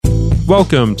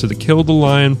Welcome to the Kill the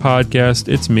Lion podcast.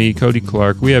 It's me, Cody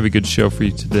Clarke. We have a good show for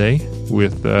you today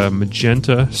with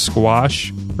Magenta Squash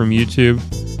from YouTube.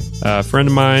 A friend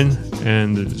of mine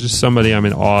and just somebody I'm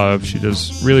in awe of. She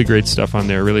does really great stuff on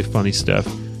there, really funny stuff.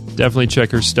 Definitely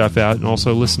check her stuff out and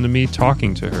also listen to me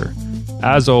talking to her.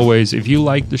 As always, if you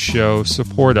like the show,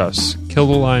 support us.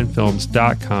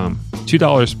 KillTheLionFilms.com.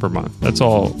 $2 per month. That's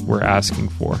all we're asking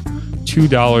for.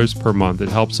 $2 per month. It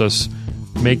helps us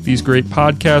make these great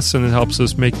podcasts and it helps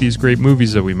us make these great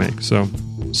movies that we make. So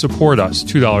support us.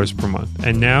 $2 per month.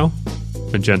 And now,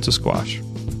 Magenta Squash.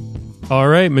 All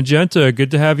right, Magenta,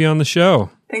 good to have you on the show.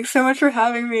 Thanks so much for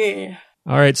having me.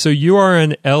 All right, so you are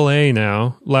in LA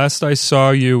now. Last I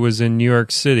saw you was in New York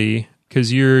City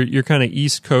because you're kind of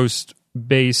East Coast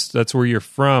based. That's where you're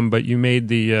from, but you made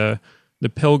the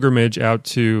pilgrimage out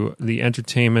to the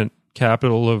entertainment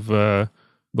capital of the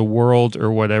world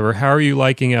or whatever. How are you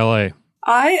liking LA?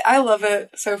 I love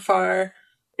it so far.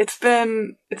 It's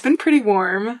been pretty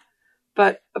warm,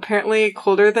 but apparently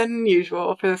colder than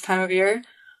usual for this time of year. And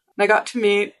I got to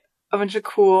meet a bunch of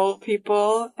cool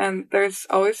people, and there's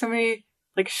always so many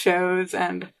like shows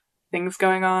and things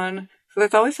going on. So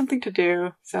there's always something to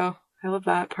do. So I love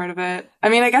that part of it. I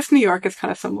mean, I guess New York is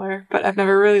kind of similar, but I've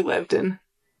never really lived in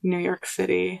New York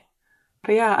City.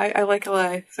 But yeah, I like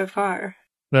LA so far.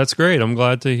 That's great. I'm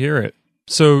glad to hear it.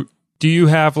 So do you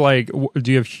have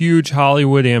huge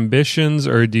Hollywood ambitions,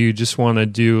 or do you just want to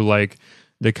do like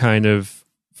the kind of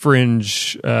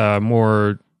fringe,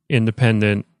 more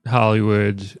independent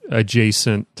Hollywood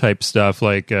adjacent type stuff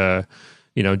like,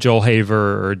 Joel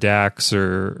Haver or Dax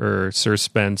or Sir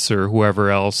Spence or whoever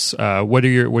else? What are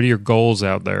your goals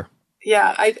out there?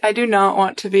 Yeah, I do not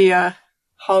want to be a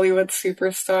Hollywood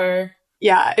superstar.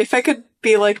 Yeah, if I could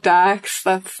be like Dax,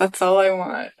 that's all I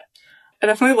want. I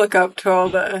definitely look up to all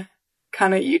the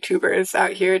kind of YouTubers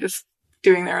out here just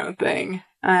doing their own thing.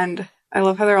 And I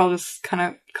love how they're all just kind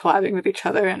of collabing with each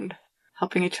other and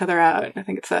helping each other out. I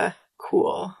think it's a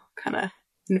cool kind of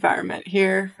environment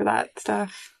here for that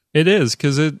stuff. It is,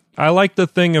 because I like the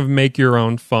thing of make your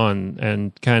own fun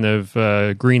and kind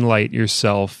of green light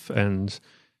yourself and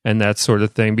that sort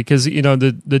of thing. Because,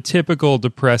 the typical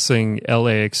depressing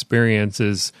LA experience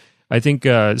is, I think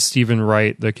Stephen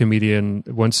Wright, the comedian,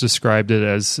 once described it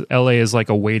as LA is like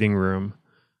a waiting room.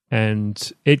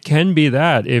 And it can be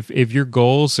that. If your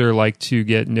goals are like to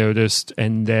get noticed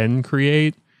and then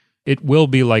create, it will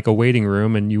be like a waiting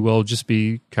room and you will just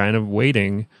be kind of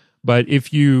waiting. But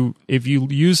if you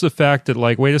use the fact that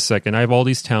like, wait a second, I have all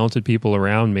these talented people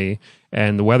around me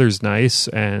and the weather's nice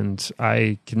and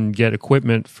I can get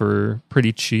equipment for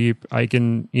pretty cheap. I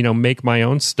can, make my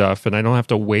own stuff and I don't have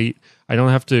to wait. I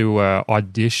don't have to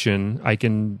audition. I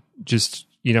can just,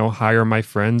 hire my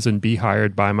friends and be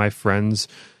hired by my friends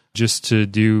just to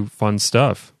do fun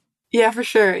stuff. Yeah, for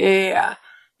sure. Yeah.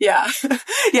 Yeah,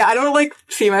 I don't like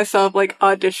see myself like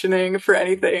auditioning for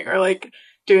anything or like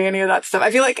doing any of that stuff.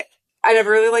 I feel like I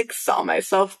never really like saw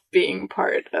myself being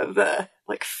part of the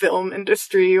like film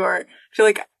industry, or I feel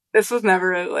like this was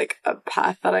never like a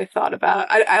path that I thought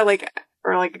about. I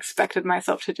expected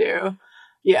myself to do.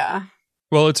 Yeah.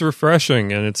 Well, it's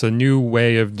refreshing and it's a new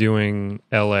way of doing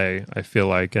LA, I feel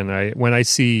like. And when I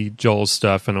see Joel's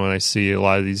stuff and when I see a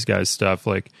lot of these guys' stuff,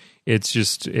 like it's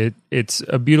just it's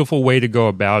a beautiful way to go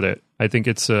about it. I think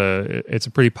it's a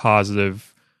pretty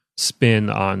positive spin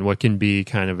on what can be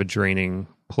kind of a draining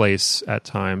place at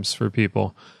times for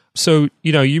people. So,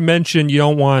 you mentioned you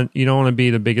don't want to be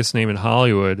the biggest name in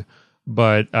Hollywood,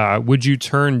 but would you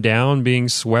turn down being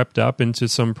swept up into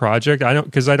some project? I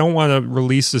don't want to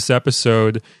release this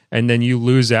episode and then you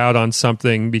lose out on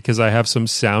something because I have some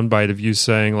soundbite of you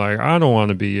saying like, I don't want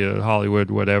to be a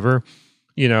Hollywood whatever.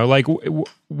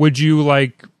 Would you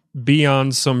like be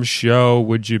on some show?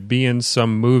 Would you be in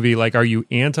some movie? Like, are you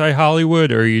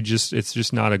anti-Hollywood, or are you it's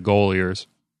just not a goal of yours?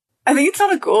 I think it's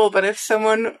not a goal, but if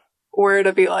someone were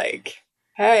to be like,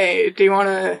 hey, do you want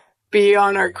to be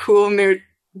on our cool new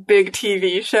big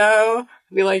TV show?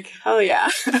 I'd be like, hell yeah.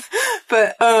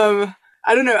 But, I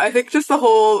don't know. I think just the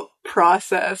whole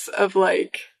process of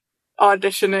like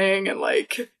auditioning and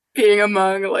like being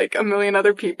among like a million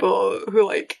other people who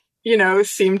like,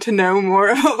 seem to know more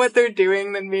about what they're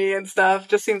doing than me and stuff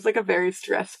just seems like a very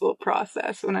stressful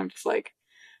process when I'm just like,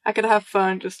 I could have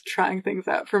fun just trying things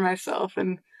out for myself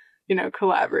and,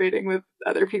 collaborating with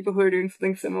other people who are doing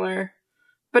something similar.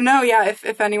 But no, yeah,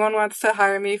 if anyone wants to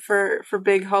hire me for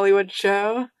big Hollywood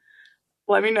show,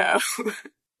 let me know.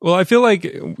 Well, I feel like,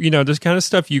 this kind of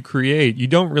stuff you create, you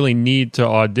don't really need to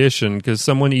audition because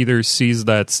someone either sees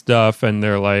that stuff and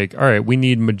they're like, all right, we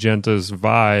need Magenta's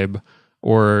vibe,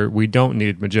 or we don't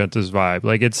need Magenta's vibe.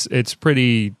 Like it's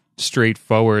pretty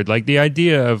straightforward. Like the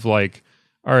idea of like,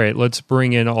 all right, let's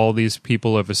bring in all these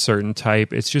people of a certain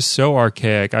type. It's just so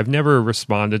archaic. I've never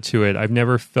responded to it. I've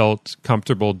never felt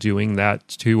comfortable doing that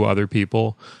to other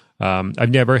people. I've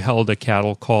never held a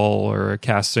cattle call or a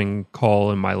casting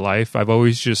call in my life. I've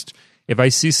always just, if I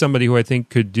see somebody who I think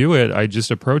could do it, I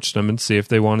just approach them and see if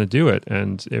they want to do it.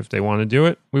 And if they want to do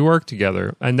it, we work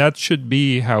together. And that should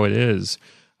be how it is.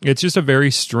 It's just a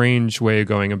very strange way of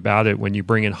going about it when you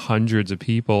bring in hundreds of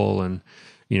people and,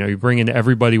 you know, you bring in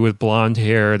everybody with blonde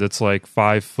hair that's like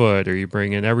 5 foot, or you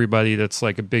bring in everybody that's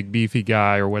like a big beefy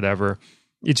guy or whatever.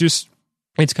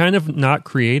 It's kind of not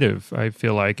creative, I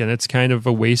feel like, and it's kind of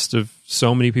a waste of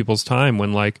so many people's time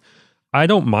when, like, I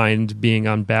don't mind being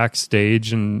on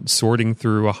backstage and sorting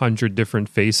through 100 different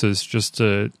faces just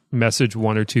to message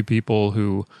 1 or 2 people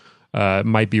who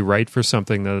might be right for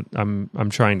something that I'm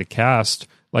trying to cast.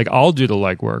 Like, I'll do the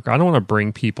legwork. I don't want to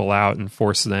bring people out and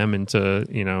force them into,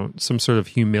 you know, some sort of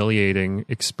humiliating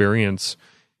experience.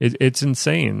 It's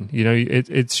insane. You know,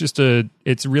 it's just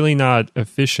it's really not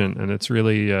efficient, and it's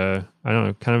really, I don't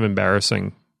know, kind of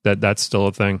embarrassing that that's still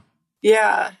a thing.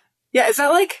 Yeah. Yeah. Is that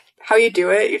like how you do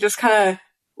it? You just kind of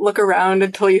look around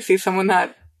until you see someone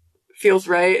that feels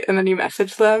right, and then you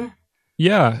message them?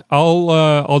 Yeah,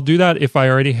 I'll do that if I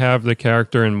already have the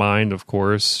character in mind, of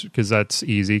course, because that's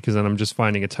easy, because then I'm just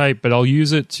finding a type. But I'll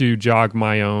use it to jog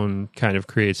my own kind of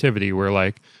creativity, where,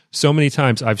 like, so many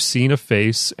times I've seen a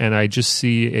face and I just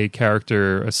see a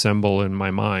character assemble in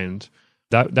my mind.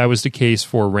 That was the case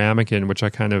for Ramekin, which I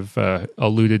kind of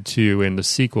alluded to in the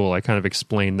sequel. I kind of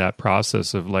explained that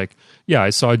process of, like, yeah,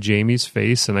 I saw Jamie's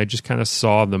face and I just kind of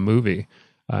saw the movie.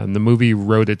 The movie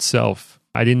wrote itself.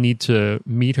 I didn't need to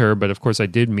meet her, but of course I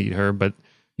did meet her. But,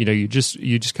 you know, you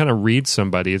just kind of read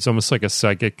somebody. It's almost like a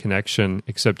psychic connection,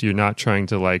 except you're not trying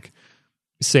to, like,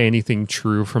 say anything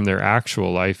true from their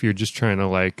actual life. You're just trying to,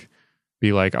 like,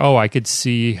 be like, oh, I could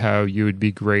see how you would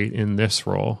be great in this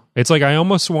role. It's like I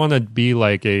almost want to be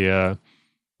like a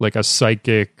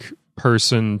psychic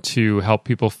person to help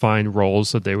people find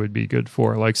roles that they would be good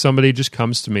for. Like, somebody just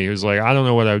comes to me who's like, I don't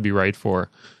know what I would be right for.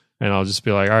 And I'll just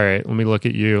be like, all right, let me look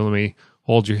at you. Let me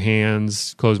hold your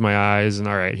hands, close my eyes, and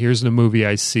all right, here's the movie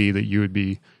I see that you would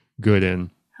be good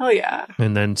in. Hell yeah.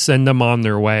 And then send them on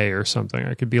their way or something.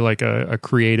 I could be like a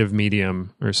creative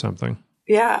medium or something.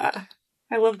 Yeah,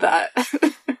 I love that.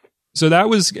 So that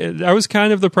was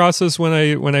kind of the process when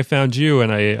I found you,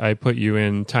 and I put you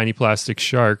in Tiny Plastic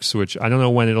Sharks, which I don't know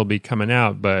when it'll be coming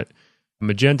out, but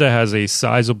Magenta has a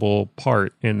sizable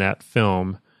part in that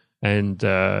film, and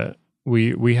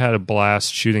we had a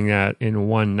blast shooting that in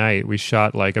one night. We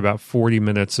shot like about 40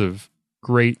 minutes of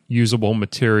great usable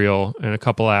material in a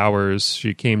couple hours.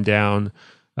 She came down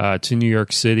to New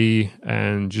York City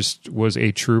and just was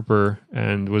a trooper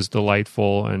and was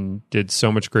delightful and did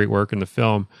so much great work in the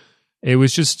film. It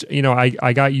was just, you know,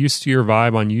 I got used to your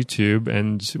vibe on YouTube,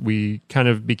 and we kind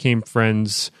of became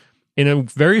friends in a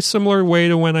very similar way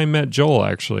to when I met Joel,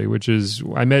 actually, which is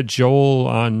I met Joel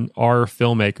on Our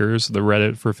Filmmakers, the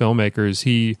Reddit for filmmakers.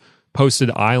 He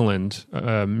posted Island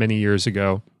many years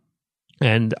ago,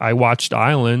 and I watched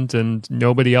Island and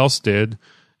nobody else did.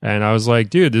 And I was like,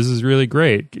 dude, this is really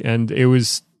great. And it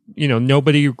was, you know,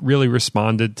 nobody really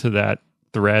responded to that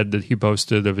thread that he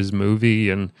posted of his movie,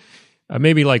 and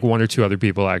maybe like 1 or 2 other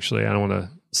people, actually. I don't want to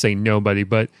say nobody,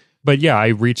 but yeah, I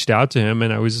reached out to him,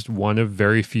 and I was one of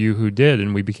very few who did,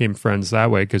 and we became friends that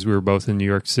way because we were both in New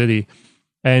York City.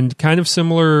 And kind of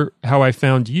similar how I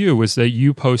found you was that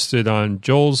you posted on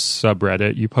Joel's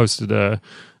subreddit, you posted a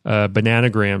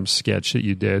Bananagram sketch that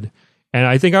you did. And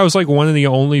I think I was like one of the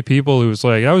only people who was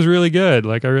like, that was really good.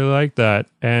 Like, I really liked that.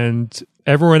 And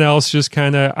everyone else just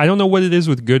kind of, I don't know what it is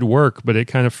with good work, but it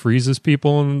kind of freezes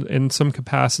people in some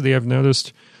capacity, I've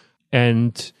noticed.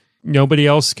 And nobody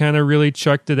else kind of really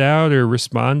chucked it out or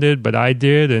responded, but I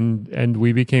did, and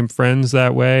we became friends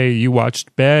that way. You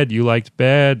watched Bed, you liked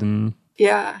Bed, and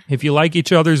yeah, if you like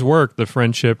each other's work, the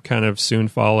friendship kind of soon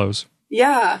follows.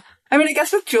 Yeah, I mean, I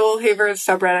guess with Joel Haver's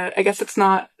subreddit, I guess it's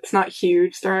not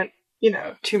huge. There aren't, you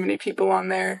know, too many people on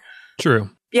there.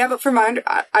 True. Yeah, but for mine,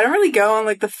 I don't really go on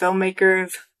like the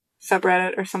filmmakers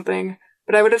subreddit or something.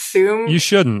 But I would assume you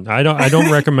shouldn't. I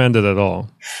don't recommend it at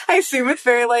all. I assume it's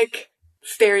very like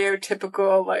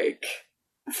stereotypical, like,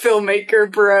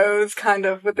 filmmaker bros kind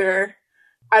of with their,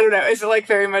 I don't know, is it like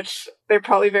very much, they're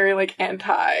probably very like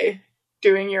anti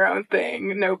doing your own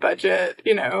thing, no budget,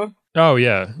 you know? Oh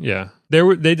yeah.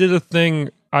 They did a thing,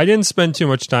 I didn't spend too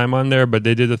much time on there, but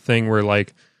they did a thing where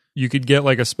like you could get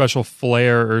like a special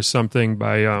flair or something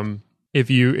by if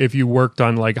you worked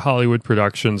on like Hollywood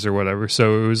productions or whatever.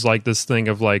 So it was like this thing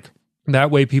of like, that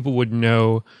way people would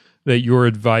know that your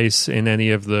advice in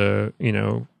any of the,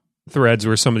 threads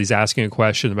where somebody's asking a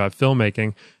question about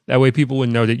filmmaking. That way people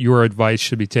would know that your advice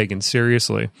should be taken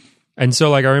seriously. And so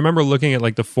like I remember looking at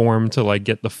like the form to like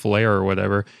get the flare or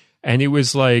whatever, and it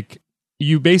was like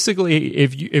you basically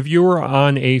if you were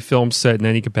on a film set in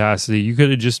any capacity, you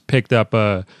could have just picked up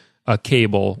a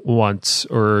cable once,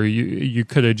 or you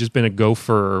could have just been a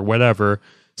gopher or whatever.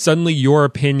 Suddenly your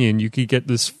opinion, you could get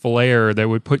this flare that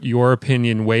would put your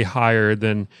opinion way higher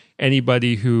than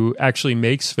anybody who actually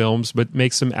makes films but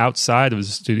makes them outside of the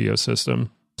studio system.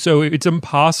 So it's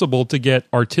impossible to get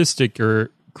artistic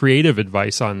or creative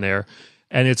advice on there.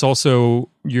 And it's also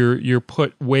you're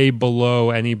put way below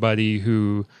anybody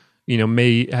who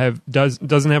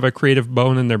doesn't have a creative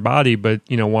bone in their body, but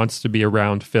wants to be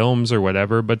around films or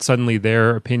whatever, but suddenly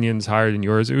their opinion's higher than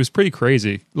yours. It was pretty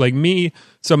crazy. Like me,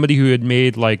 somebody who had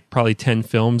made like probably 10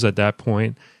 films at that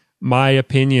point, my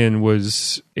opinion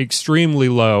was extremely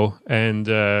low, and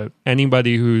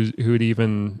anybody who'd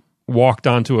even walked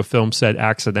onto a film set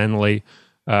accidentally,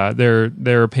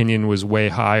 their opinion was way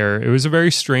higher. It was a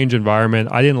very strange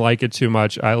environment. I didn't like it too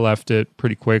much. I left it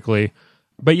pretty quickly.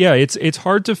 But yeah, it's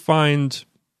hard to find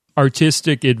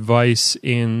artistic advice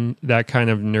in that kind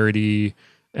of nerdy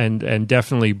and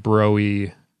definitely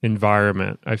bro-y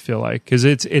environment, I feel like, because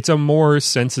it's a more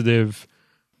sensitive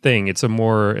thing. It's a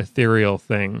more ethereal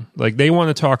thing. Like they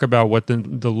want to talk about what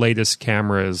the latest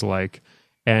camera is like,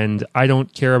 and I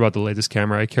don't care about the latest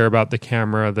camera. I care about the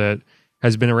camera that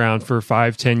has been around for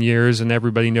 5-10 years and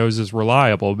everybody knows is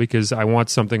reliable, because I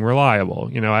want something reliable.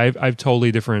 I've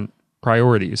totally different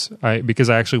priorities because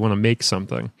I actually want to make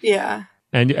something. Yeah.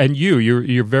 And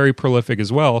you're very prolific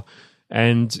as well.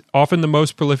 And often the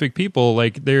most prolific people,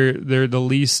 like they're the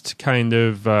least kind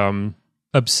of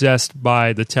obsessed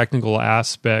by the technical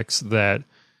aspects that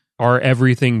are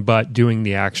everything but doing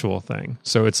the actual thing.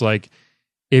 So it's like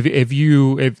if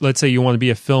let's say you want to be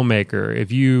a filmmaker,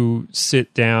 if you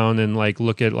sit down and like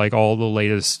look at like all the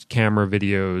latest camera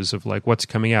videos of like what's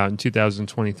coming out in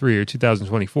 2023 or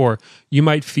 2024, you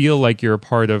might feel like you're a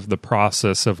part of the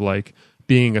process of like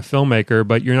being a filmmaker,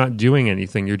 but you're not doing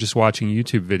anything. You're just watching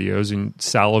YouTube videos and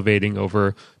salivating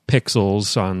over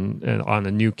pixels on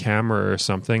a new camera or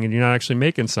something, and you're not actually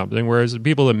making something. Whereas the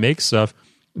people that make stuff,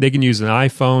 they can use an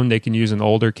iPhone, they can use an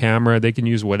older camera, they can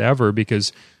use whatever,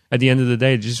 because at the end of the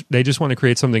day, they just want to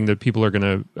create something that people are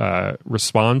going to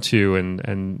respond to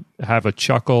and have a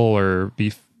chuckle or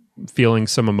be feeling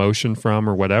some emotion from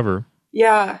or whatever.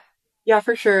 Yeah,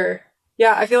 for sure.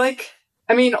 Yeah, I feel like,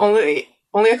 I mean, only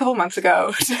a couple months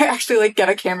ago to actually like get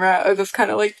a camera, I was just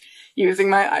kind of like using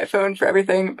my iPhone for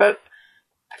everything, but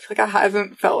I feel like I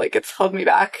haven't felt like it's held me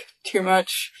back too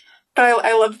much. But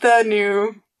I love my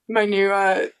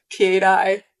new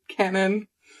T8i Canon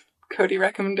Cody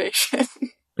recommendation.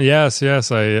 Yes.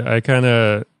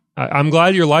 I'm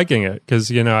glad you're liking it,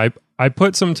 because I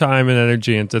put some time and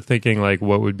energy into thinking like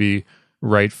what would be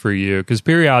right for you, because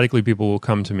periodically people will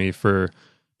come to me for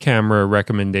camera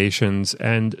recommendations,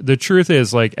 and the truth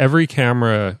is like every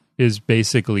camera is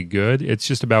basically good. It's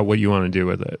just about what you want to do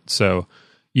with it. So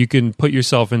you can put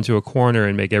yourself into a corner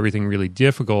and make everything really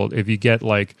difficult if you get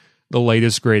like the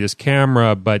latest, greatest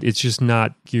camera, but it's just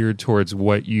not geared towards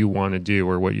what you want to do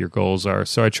or what your goals are.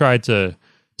 So I tried to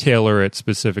tailor it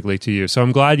specifically to you. So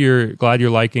I'm glad you're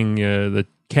liking the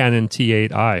Canon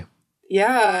T8i.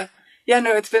 Yeah.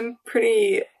 No, it's been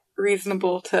pretty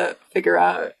reasonable to figure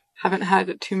out. Haven't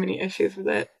had too many issues with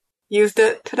it. Used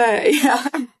it today. Yeah.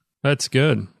 That's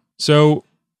good. So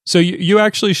you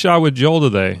actually shot with Joel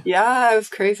today. Yeah, it was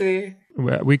crazy.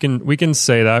 We can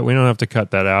say that. We don't have to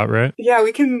cut that out, right? Yeah,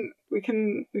 we can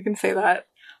say that.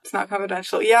 It's not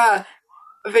confidential. Yeah.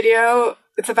 Video.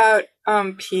 It's about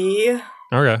P.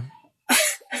 Okay.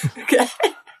 Okay.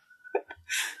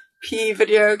 P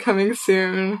video coming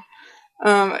soon.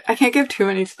 I can't give too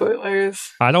many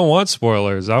spoilers. I don't want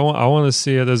spoilers. I want to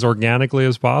see it as organically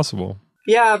as possible.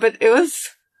 Yeah, but it was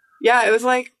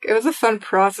a fun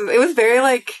process. It was very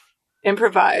like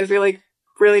improvised. We like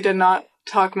really did not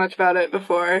talk much about it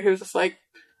before. He was just like,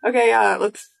 okay, yeah,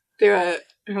 let's do it.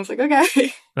 And I was like,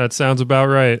 okay. That sounds about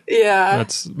right. Yeah.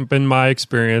 That's been my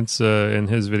experience in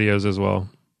his videos as well.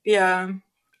 Yeah.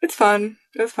 It's fun.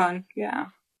 It was fun. Yeah.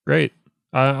 Great.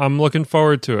 I'm looking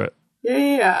forward to it.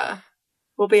 Yeah.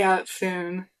 We'll be out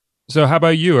soon. So how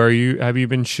about you? Have you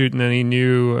been shooting any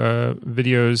new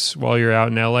videos while you're out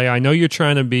in LA? I know you're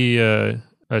trying to be a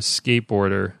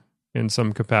skateboarder in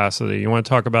some capacity. You want to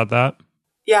talk about that?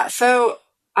 Yeah, so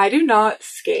I do not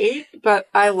skate, but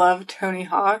I love Tony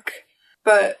Hawk.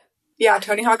 But yeah,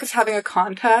 Tony Hawk is having a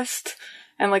contest,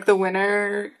 and like the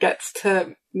winner gets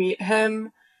to meet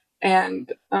him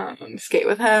and skate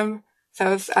with him.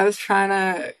 So I was trying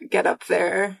to get up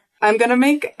there. I'm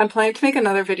planning to make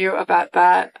another video about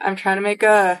that. I'm trying to make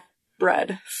a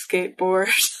bread skateboard.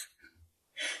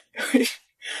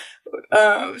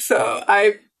 So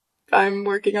I'm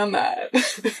working on that.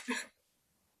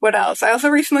 What else? I also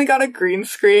recently got a green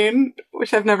screen,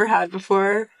 which I've never had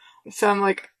before. So I'm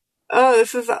like, oh,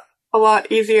 this is a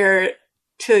lot easier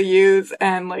to use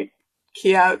and like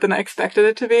key out than I expected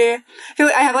it to be. I feel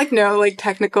like I have like no like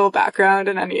technical background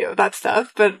in any of that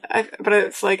stuff, but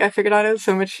it's like I figured out it was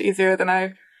so much easier than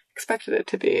I expected it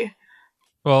to be.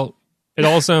 Well, it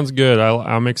all sounds good.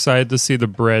 I'm excited to see the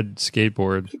bread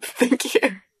skateboard. Thank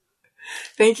you.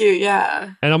 Thank you,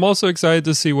 yeah. And I'm also excited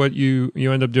to see what you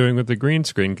end up doing with the green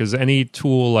screen, because any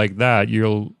tool like that,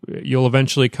 you'll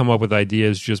eventually come up with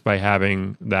ideas just by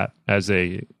having that as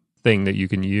a thing that you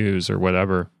can use or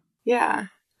whatever. Yeah.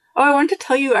 Oh, I wanted to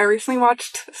tell you, I recently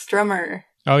watched Strummer.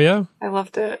 Oh, yeah? I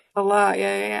loved it a lot,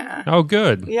 yeah. Oh,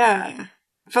 good. Yeah.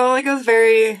 I felt like it was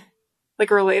very, like,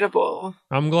 relatable.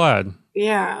 I'm glad.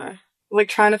 Yeah. Like,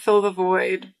 trying to fill the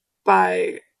void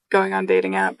by going on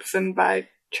dating apps and by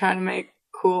trying to make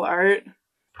cool art.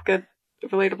 Good,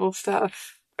 relatable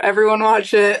stuff. Everyone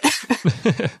watch it.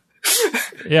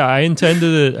 Yeah, I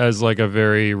intended it as, like, a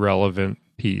very relevant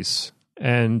piece.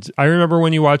 And I remember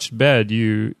when you watched Bed,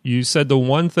 you said the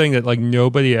one thing that like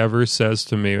nobody ever says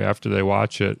to me after they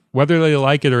watch it, whether they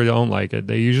like it or don't like it.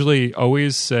 They usually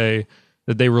always say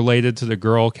that they related to the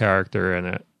girl character in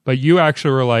it. But you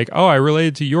actually were like, oh, I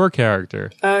related to your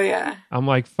character. Oh, yeah. I'm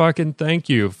like, fucking thank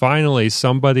you. Finally,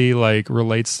 somebody like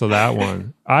relates to that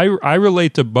one. I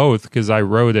relate to both because I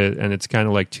wrote it and it's kind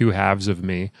of like two halves of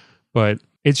me. But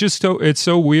it's just it's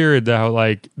so weird how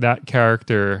like that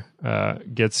character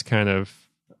gets kind of,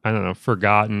 I don't know,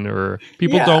 forgotten, or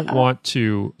people don't want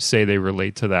to say they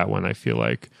relate to that one. I feel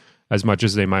like as much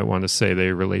as they might want to say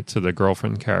they relate to the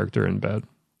girlfriend character in Bed.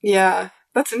 Yeah,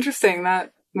 that's interesting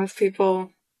that most people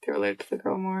they relate to the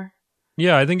girl more.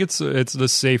 Yeah, I think it's the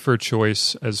safer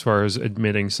choice as far as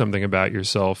admitting something about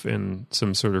yourself in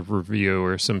some sort of review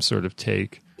or some sort of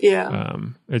take. Yeah.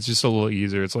 It's just a little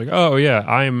easier. It's like, oh yeah,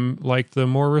 I'm like the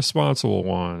more responsible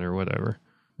one or whatever.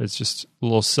 It's just a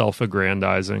little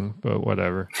self-aggrandizing, but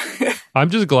whatever. I'm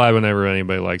just glad whenever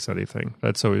anybody likes anything.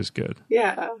 That's always good.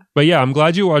 Yeah. But yeah, I'm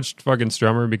glad you watched fucking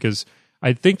Strummer because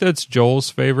I think that's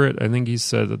Joel's favorite. I think he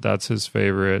said that that's his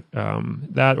favorite.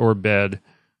 That or Bed.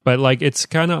 But like, it's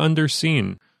kind of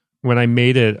underseen. When I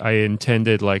made it, I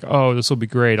intended like, oh, this will be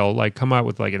great. I'll like come out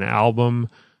with like an album.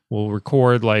 We'll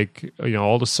record like, you know,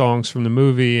 all the songs from the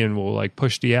movie and we'll like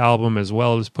push the album as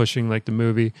well as pushing like the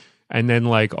movie. And then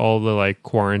like all the like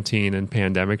quarantine and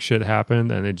pandemic shit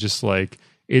happened. And it just like,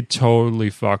 it totally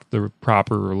fucked the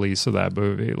proper release of that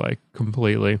movie, like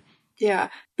completely. Yeah.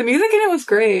 The music in it was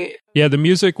great. Yeah, the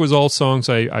music was all songs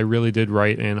I really did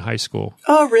write in high school.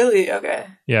 Oh, really? Okay.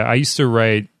 Yeah, I used to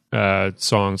write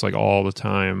songs like all the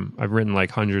time. I've written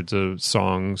like hundreds of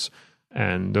songs,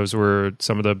 and those were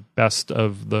some of the best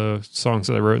of the songs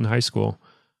that I wrote in high school.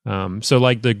 So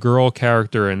like the girl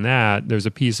character in that, there's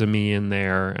a piece of me in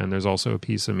there, and there's also a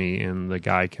piece of me in the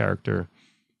guy character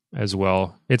as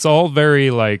well. It's all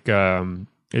very like,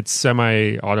 it's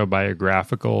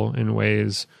semi-autobiographical in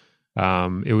ways.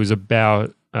 It was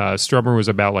about, Strummer was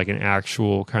about like an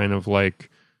actual kind of like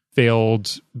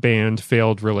failed band,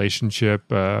 failed relationship,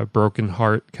 broken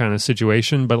heart kind of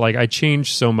situation. But like I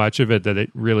changed so much of it that it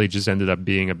really just ended up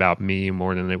being about me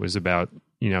more than it was about,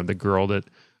 you know, the girl that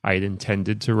I had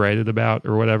intended to write it about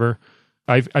or whatever.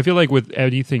 I feel like with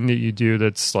anything that you do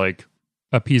that's like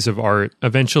a piece of art,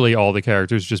 eventually all the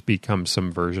characters just become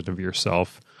some version of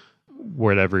yourself,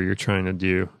 whatever you're trying to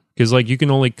do. Because like you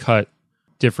can only cut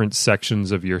different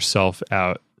sections of yourself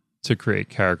out to create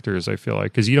characters, I feel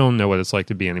like, because you don't know what it's like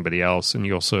to be anybody else, and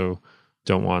you also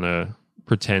don't want to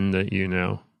pretend that you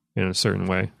know in a certain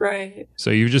way. Right. So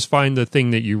you just find the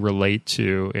thing that you relate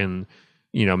to, and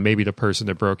you know, maybe the person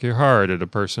that broke your heart or the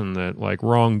person that like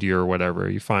wronged you or whatever.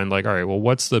 You find like, all right, well,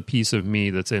 what's the piece of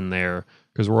me that's in there?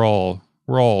 Because we're all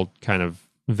kind of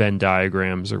Venn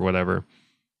diagrams or whatever.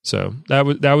 So that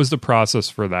was the process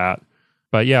for that.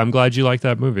 But yeah, I'm glad you liked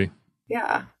that movie.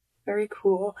 Yeah. Very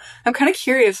cool. I'm kind of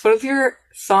curious, what is your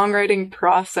songwriting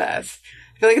process?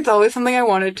 I feel like it's always something I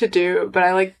wanted to do, but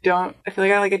I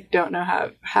don't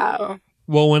know how.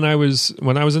 Well, when I was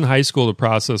in high school, the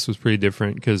process was pretty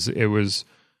different because it was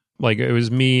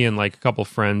me and like a couple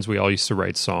friends. We all used to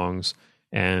write songs,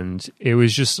 and it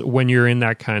was just when you're in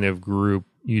that kind of group,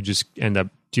 you just end up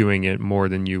doing it more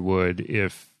than you would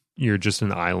if you're just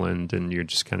an island and you're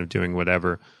just kind of doing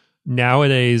whatever.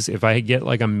 Nowadays, if I get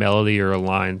like a melody or a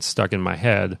line stuck in my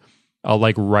head, I'll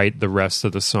like write the rest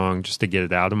of the song just to get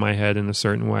it out of my head in a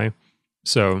certain way.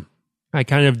 So I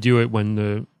kind of do it when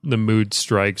the mood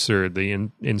strikes or the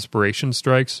inspiration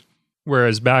strikes.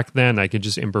 Whereas back then I could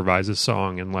just improvise a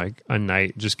song in like a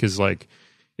night just because like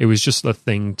it was just a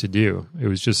thing to do. It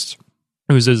was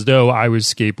as though I was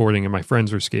skateboarding and my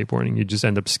friends were skateboarding. You just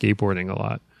end up skateboarding a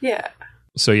lot. Yeah.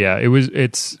 So yeah,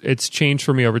 it's changed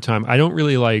for me over time. I don't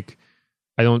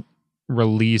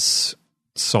release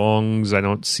songs. I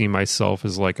don't see myself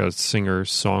as like a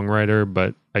singer-songwriter,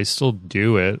 but I still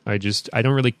do it. I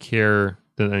don't really care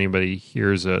that anybody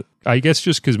hears it. I guess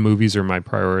just because movies are my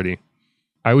priority.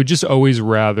 I would just always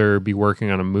rather be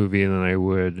working on a movie than I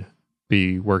would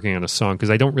be working on a song because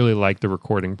I don't really like the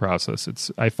recording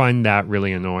process. I find that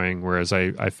really annoying, whereas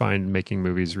I find making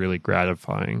movies really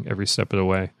gratifying every step of the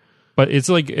way. But it's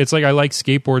like I like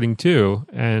skateboarding too,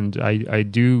 and I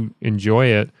do enjoy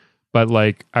it. But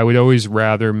like I would always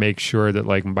rather make sure that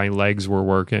like my legs were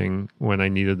working when I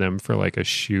needed them for like a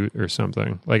shoot or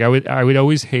something. Like I would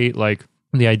always hate like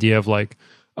the idea of like,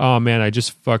 oh man, I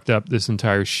just fucked up this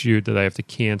entire shoot that I have to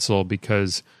cancel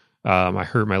because I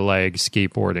hurt my leg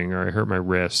skateboarding or I hurt my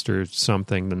wrist or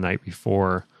something the night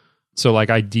before. So like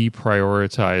I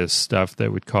deprioritize stuff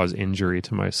that would cause injury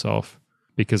to myself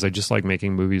because I just like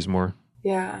making movies more.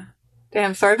 Yeah.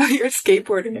 Damn, sorry about your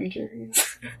skateboarding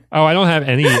injuries. Oh, I don't have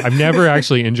any. I've never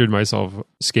actually injured myself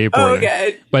skateboarding. Oh,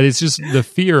 okay. But it's just the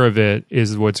fear of it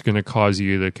is what's going to cause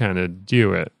you to kind of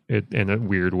do it in a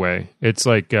weird way. It's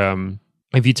like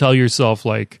if you tell yourself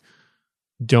like,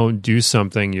 don't do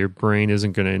something, your brain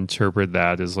isn't going to interpret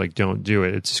that as like, don't do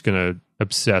it. It's just going to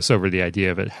obsess over the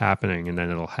idea of it happening and then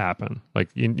it'll happen.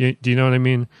 Like, do you know what I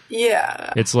mean?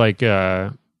 Yeah. It's like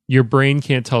your brain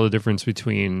can't tell the difference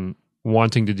between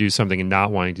wanting to do something and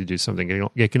not wanting to do something.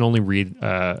 It can only read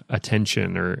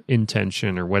attention or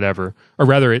intention or whatever. Or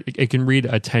rather, it can read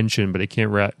attention, but it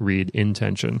can't read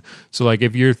intention. So like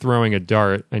if you're throwing a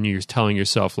dart and you're telling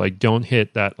yourself like, don't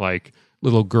hit that like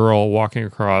little girl walking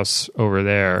across over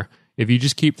there. If you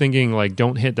just keep thinking like,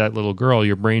 don't hit that little girl,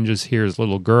 your brain just hears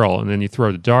little girl, and then you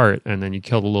throw the dart and then you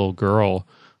kill the little girl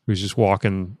who's just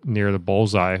walking near the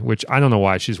bullseye, which I don't know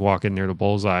why she's walking near the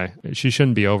bullseye. She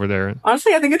shouldn't be over there.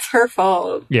 Honestly, I think it's her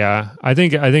fault. Yeah, I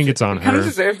think it's on her. Kind of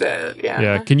deserved it. Yeah.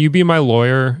 Yeah. Can you be my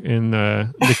lawyer in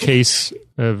the case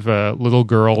of little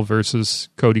girl versus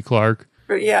Cody Clarke?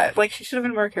 But yeah, like she should have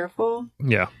been more careful.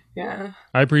 Yeah. Yeah.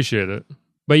 I appreciate it.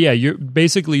 But yeah,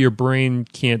 your brain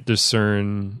can't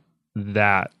discern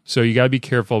that. So you got to be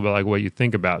careful about like what you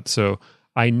think about. So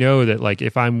I know that like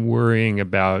if I'm worrying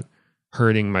about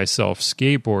hurting myself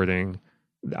skateboarding,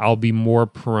 I'll be more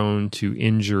prone to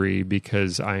injury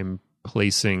because I'm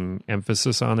placing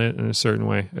emphasis on it in a certain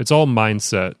way. It's all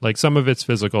mindset. Like some of it's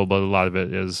physical, but a lot of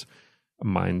it is a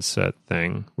mindset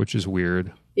thing, which is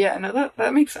weird. Yeah, no,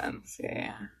 that makes sense.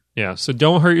 Yeah. Yeah, so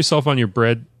don't hurt yourself on your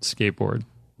bread skateboard.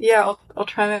 Yeah, I'll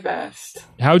try my best.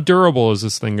 How durable is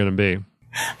this thing going to be?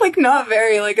 Like not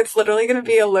very. Like it's literally going to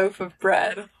be a loaf of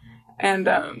bread and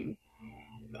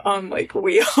on like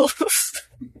wheels.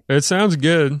 It sounds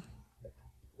good.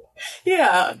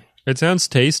 Yeah. It sounds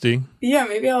tasty. Yeah,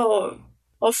 maybe I'll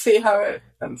see how it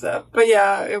ends up. But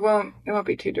yeah, it won't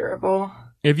be too durable.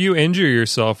 If you injure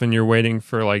yourself and you're waiting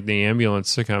for like the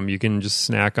ambulance to come, you can just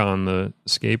snack on the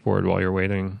skateboard while you're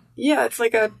waiting. Yeah, it's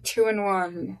like a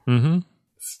 2-in-1. Mm-hmm.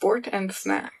 Sport and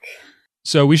snack.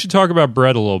 So we should talk about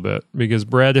bread a little bit because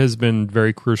bread has been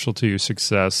very crucial to your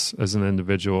success as an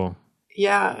individual.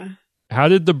 Yeah. How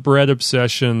did the bread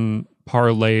obsession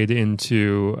parlayed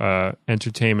into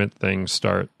entertainment thing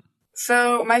start?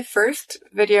 So my first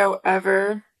video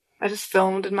ever, I just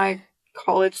filmed in my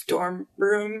college dorm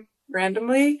room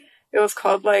randomly. It was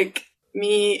called like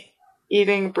me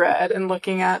eating bread and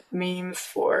looking at memes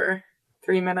for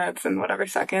 3 minutes and whatever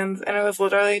seconds. And it was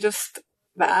literally just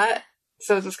that.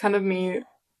 So it was just kind of me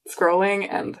scrolling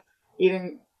and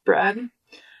eating bread.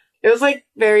 It was like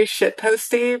very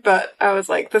shitposty, but I was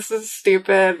like, this is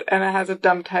stupid and it has a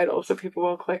dumb title, so people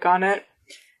will click on it.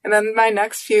 And then my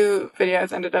next few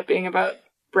videos ended up being about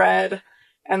bread,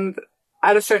 and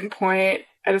at a certain point,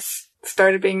 I just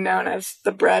started being known as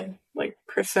the bread like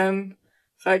person.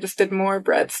 So I just did more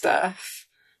bread stuff.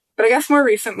 But I guess more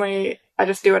recently, I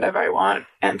just do whatever I want,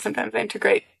 and sometimes I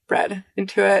integrate bread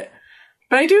into it.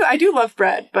 But I do love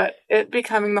bread, but it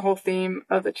becoming the whole theme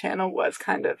of the channel was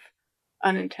kind of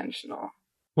unintentional.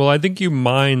 Well, I think you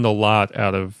mined a lot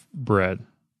out of bread,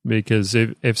 because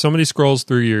if somebody scrolls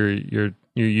through your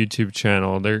YouTube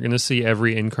channel, they're going to see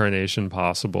every incarnation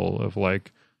possible of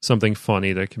like something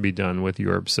funny that can be done with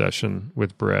your obsession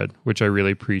with bread, which I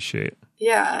really appreciate.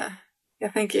 Yeah,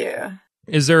 thank you.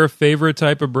 Is there a favorite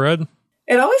type of bread?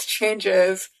 It always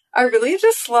changes. I really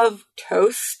just love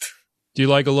toast. Do you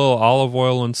like a little olive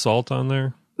oil and salt on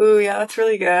there? Ooh, yeah, that's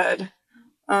really good.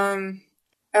 I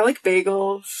like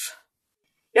bagels.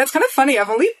 Yeah, it's kind of funny. I've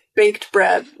only baked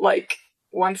bread like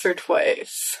once or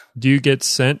twice. Do you get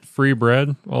sent free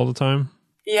bread all the time?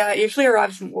 Yeah, it usually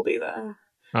arrives moldy though.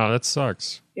 Oh, that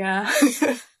sucks. Yeah.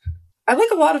 I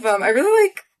like a lot of them. I really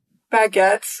like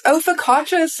baguettes. Oh,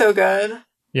 focaccia is so good.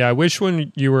 Yeah, I wish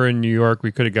when you were in New York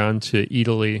we could have gone to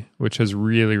Italy, which has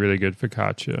really, really good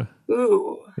focaccia.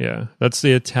 Ooh. Yeah, that's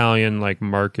the Italian like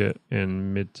market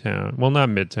in Midtown. Well, not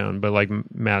Midtown, but like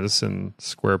Madison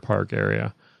Square Park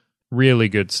area. Really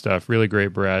good stuff. Really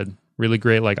great bread. Really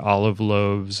great like olive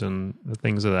loaves and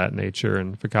things of that nature,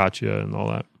 and focaccia and all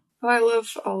that. Oh, I love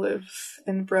olives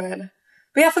and bread.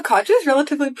 But yeah, focaccia is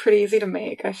relatively pretty easy to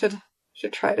make. I should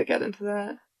try to get into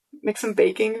that. Make some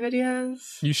baking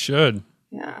videos. You should.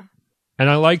 Yeah. And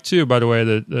I like too, by the way,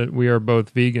 that we are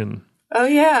both vegan. Oh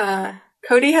yeah.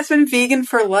 Cody has been vegan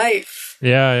for life.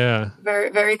 Yeah. Very,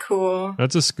 very cool.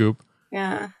 That's a scoop.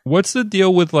 Yeah. What's the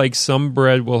deal with like some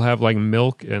bread will have like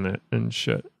milk in it and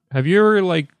shit? Have you ever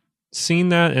like seen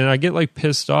that? And I get like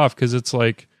pissed off because it's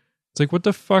like what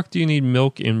the fuck do you need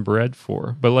milk in bread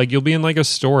for? But like you'll be in like a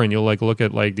store and you'll like look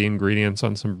at like the ingredients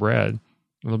on some bread and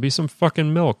there'll be some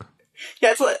fucking milk.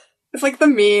 Yeah, it's like the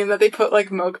meme that they put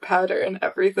like milk powder in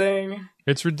everything.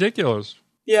 It's ridiculous.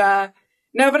 Yeah.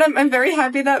 No, but I'm very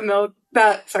happy that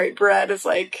bread is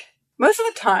like most of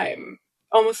the time,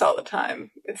 almost all the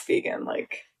time, it's vegan.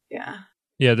 Like, yeah.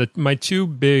 Yeah, my two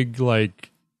big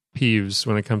like peeves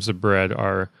when it comes to bread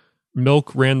are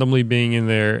milk randomly being in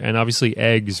there and obviously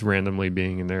eggs randomly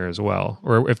being in there as well.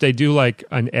 Or if they do like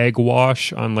an egg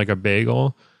wash on like a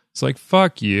bagel, it's like,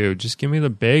 fuck you, just give me the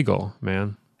bagel,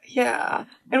 man. Yeah.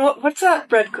 And what's that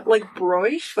bread, like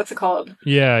brioche? What's it called?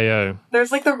 Yeah.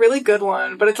 There's like the really good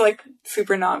one, but it's like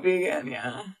super not vegan,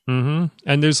 yeah. Mm-hmm.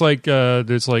 And there's like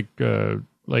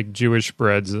Jewish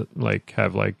breads that like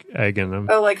have like egg in them.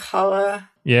 Oh, like challah.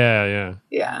 Yeah.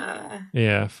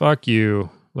 Yeah, fuck you.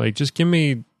 Like just give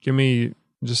me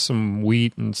just some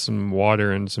wheat and some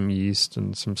water and some yeast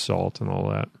and some salt and all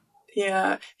that.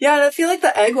 Yeah. Yeah, I feel like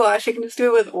the egg wash, you can just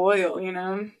do it with oil, you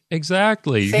know?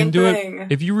 Exactly. You Same can do thing.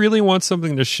 it. If you really want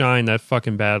something to shine that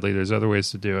fucking badly, there's other ways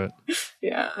to do it.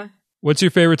 Yeah. What's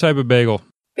your favorite type of bagel?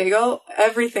 Bagel?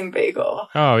 Everything bagel.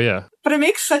 Oh, yeah. But it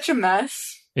makes such a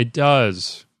mess. It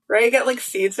does. Right? You get like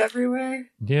seeds everywhere.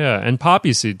 Yeah, and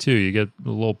poppy seed too. You get a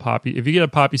little poppy. If you get a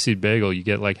poppy seed bagel, you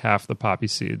get like half the poppy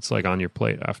seeds like on your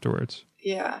plate afterwards.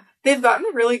 Yeah. They've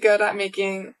gotten really good at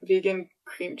making vegan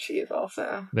cream cheese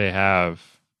also. They have.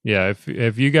 Yeah,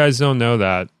 if you guys don't know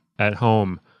that at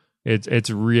home, it's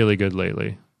really good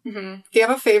lately. Mm-hmm. Do you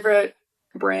have a favorite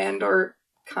brand or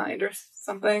kind or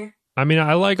something? I mean,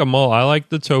 I like them all. I like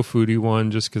the Tofutti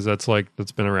one just because that's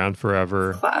been around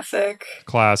forever.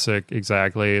 Classic,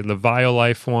 exactly. The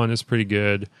Violife one is pretty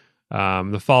good.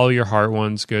 The Follow Your Heart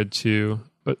one's good too.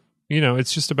 But,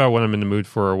 it's just about what I'm in the mood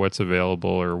for or what's available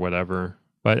or whatever.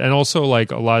 And also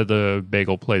like a lot of the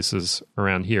bagel places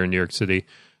around here in New York City,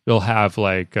 they'll have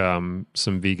like some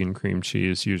vegan cream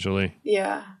cheese usually.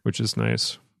 Yeah. Which is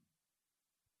nice.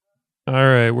 All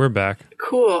right, we're back.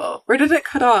 Cool. Where did it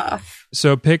cut off?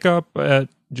 So pick up at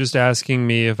just asking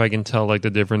me if I can tell like the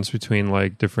difference between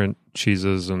like different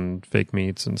cheeses and fake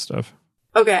meats and stuff.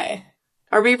 Okay.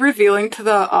 Are we revealing to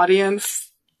the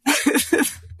audience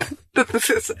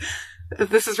that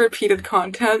this is repeated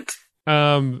content?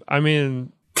 I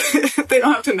mean... They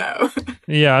don't have to know.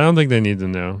 Yeah, I don't think they need to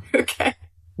know. Okay.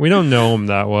 We don't know them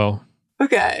that well.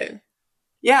 Okay.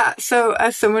 Yeah, so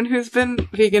as someone who's been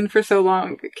vegan for so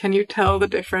long, can you tell the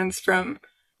difference from,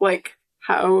 like,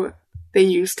 how they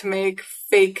used to make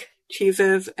fake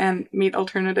cheeses and meat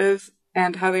alternatives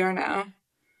and how they are now?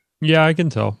 Yeah, I can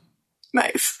tell.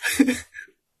 Nice.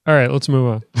 All right, let's move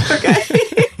on. Okay.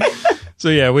 So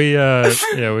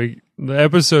the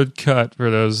episode cut for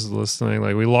those listening.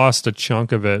 Like we lost a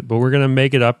chunk of it, but we're gonna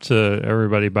make it up to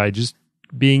everybody by just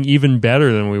being even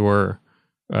better than we were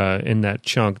in that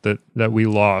chunk that we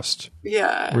lost.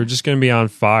 Yeah, we're just gonna be on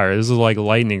fire. This is like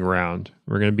lightning round.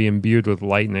 We're gonna be imbued with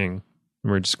lightning,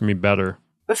 and we're just gonna be better.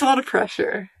 That's a lot of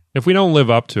pressure. If we don't live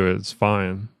up to it, it's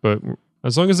fine. But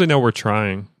as long as they know we're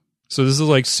trying. So this is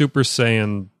like Super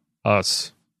Saiyan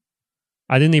us.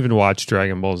 I didn't even watch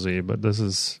Dragon Ball Z, but this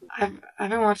is... I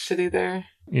haven't watched it either.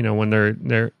 When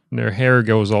their hair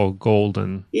goes all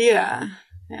golden. Yeah.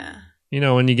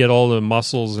 When you get all the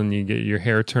muscles and you get your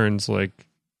hair turns like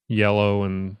yellow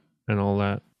and all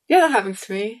that. Yeah, that happens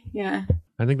to me. Yeah.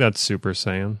 I think that's Super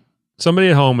Saiyan. Somebody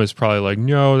at home is probably like,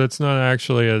 no, that's not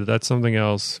actually that's something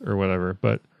else or whatever.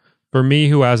 But For me,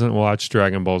 who hasn't watched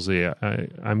Dragon Ball Z,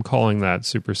 I'm calling that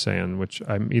Super Saiyan, which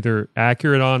I'm either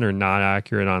accurate on or not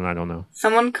accurate on. I don't know.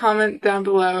 Someone comment down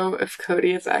below if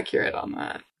Cody is accurate on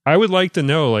that. I would like to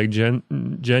know, like,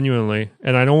 genuinely,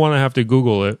 and I don't want to have to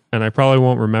Google it, and I probably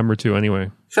won't remember to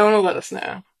anyway. Someone will let us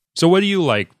know. So what do you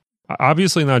like?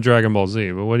 Obviously not Dragon Ball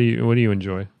Z, but what do you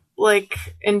enjoy? Like,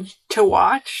 to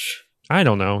watch? I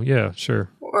don't know. Yeah, sure.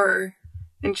 Or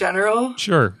in general?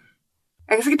 Sure.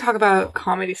 I guess we could talk about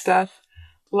comedy stuff.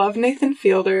 Love Nathan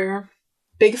Fielder.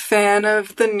 Big fan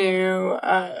of the new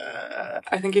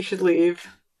I Think You Should Leave.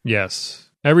 Yes.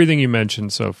 Everything you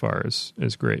mentioned so far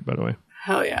is great, by the way.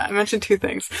 Hell yeah. I mentioned 2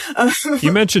 things.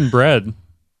 You mentioned bread.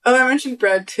 Oh, I mentioned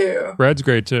bread too. Bread's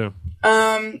great too.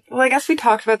 Well, I guess we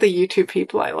talked about the YouTube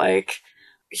people I like.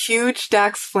 Huge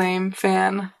Dax Flame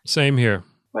fan. Same here.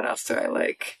 What else do I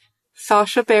like?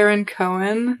 Sacha Baron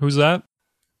Cohen. Who's that?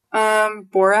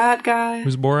 Borat guy.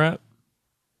 Who's Borat?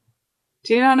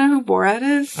 Do you not know who Borat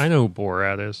is? I know who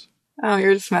Borat is. Oh,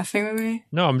 you're just messing with me?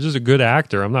 No, I'm just a good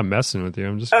actor. I'm not messing with you.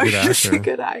 I'm just a good you're actor. just a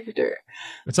good actor.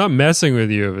 It's not messing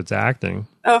with you if it's acting.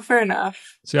 Oh, fair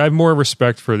enough. See, I have more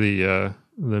respect for the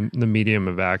medium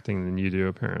of acting than you do,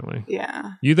 apparently.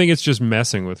 Yeah. You think it's just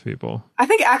messing with people. I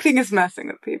think acting is messing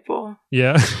with people.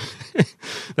 Yeah.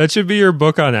 That should be your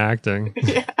book on acting.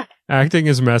 Yeah. Acting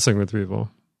is messing with people.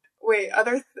 Wait,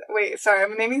 sorry,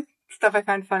 I'm naming stuff I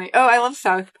find funny. Oh, I love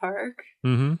South Park.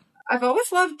 Mm-hmm. I've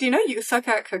always loved, do you know You Suck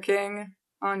at Cooking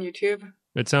on YouTube?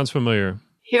 It sounds familiar.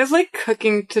 He does, like,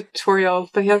 cooking tutorials,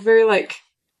 but he has very, like,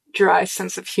 dry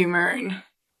sense of humor and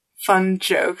fun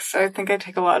jokes. I think I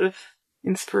take a lot of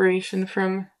inspiration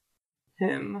from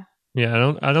him.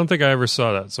 Yeah, I don't think I ever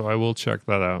saw that, so I will check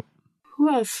that out.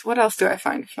 Who else? What else do I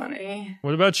find funny?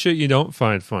 What about shit you don't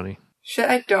find funny? Shit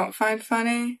I don't find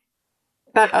funny?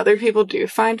 That other people do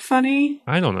find funny?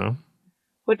 I don't know.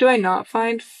 What do I not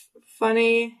find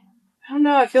funny? I don't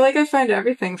know. I feel like I find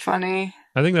everything funny.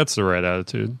 I think that's the right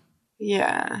attitude.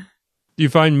 Yeah. Do you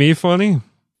find me funny?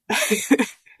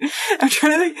 I'm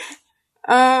trying to think.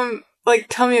 Like,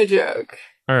 tell me a joke.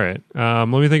 All right. Let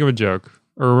me think of a joke.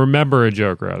 Or remember a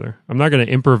joke, rather. I'm not going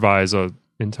to improvise an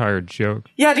entire joke.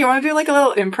 Yeah, do you want to do, like, a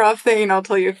little improv thing and I'll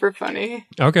tell you if we're funny?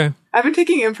 Okay. I've been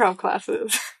taking improv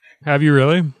classes. Have you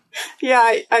really?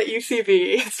 Yeah, at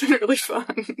UCB. It's been really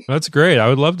fun. That's great. I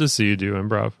would love to see you do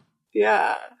improv.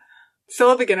 Yeah.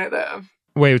 Still a beginner, though.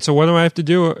 Wait, so what do I have to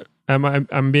do?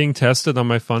 I'm being tested on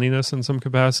my funniness in some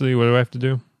capacity. What do I have to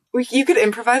do? You could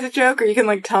improvise a joke, or you can,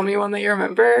 like, tell me one that you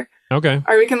remember. Okay.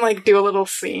 Or we can, like, do a little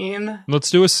scene. Let's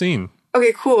do a scene.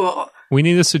 Okay, cool. We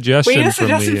need a suggestion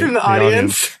from the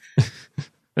audience.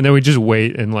 And then we just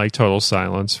wait in, like, total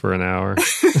silence for an hour.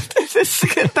 Just to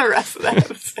get the rest of the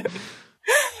episode.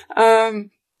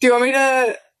 Do you want me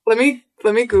to...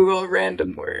 Let me Google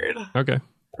random word. Okay.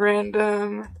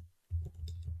 Random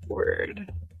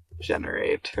word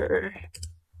generator.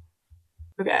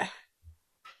 Okay.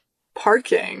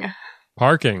 Parking.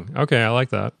 Okay, I like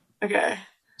that. Okay.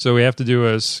 So we have to do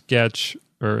a sketch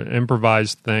or an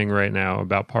improvised thing right now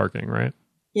about parking, right?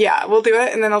 Yeah, we'll do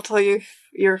it, and then I'll tell you if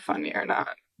you're funny or not.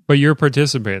 But you're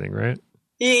participating, right?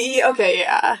 Okay,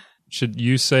 yeah. Should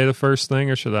you say the first thing,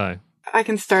 or should I? I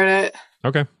can start it.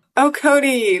 Okay. Oh,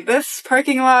 Cody, this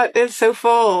parking lot is so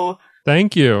full.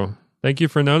 Thank you. Thank you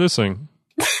for noticing.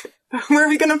 Where are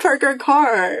we going to park our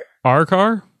car? Our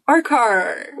car? Our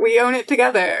car. We own it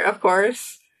together, of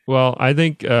course. Well, I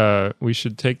think we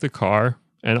should take the car,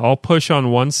 and I'll push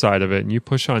on one side of it, and you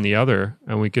push on the other,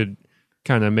 and we could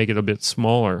kind of make it a bit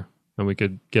smaller, and we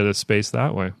could get a space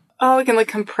that way. Oh, we can, like,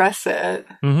 compress it.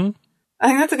 Mm-hmm. I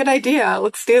think that's a good idea.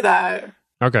 Let's do that.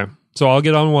 Okay. So I'll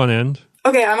get on one end.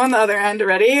 Okay, I'm on the other end.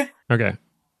 Ready? Okay.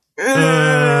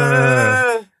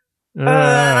 Oh,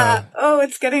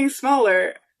 it's getting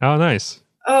smaller. Oh, nice.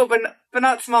 Oh, but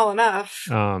not small enough.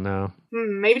 Oh, no.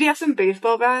 Maybe do you have some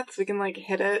baseball bats? We can, like,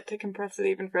 hit it to compress it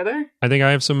even further? I think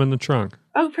I have some in the trunk.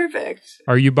 Oh, perfect.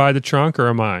 Are you by the trunk, or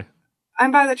am I?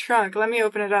 I'm by the trunk. Let me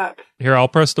open it up. Here, I'll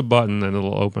press the button, and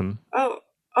it'll open.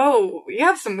 Oh, you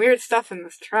have some weird stuff in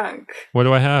this trunk. What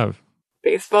do I have?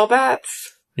 Baseball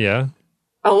bats? Yeah.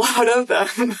 A lot of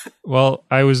them. Well,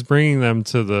 I was bringing them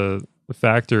to the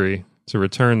factory to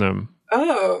return them.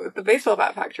 Oh, the baseball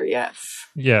bat factory, yes.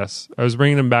 Yes. I was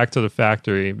bringing them back to the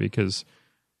factory because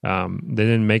they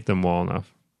didn't make them well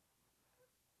enough.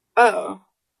 Oh.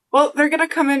 Well, they're going to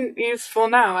come in useful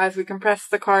now as we compress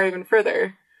the car even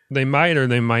further. They might or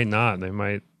they might not. They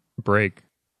might break.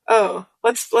 Oh,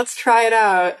 let's try it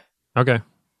out. Okay.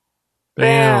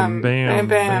 Bam, Bam, bam, bam,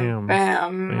 bam,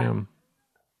 bam, bam.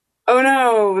 Oh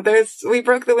no, we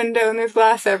broke the window and there's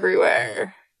glass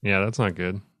everywhere. Yeah, that's not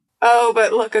good. Oh,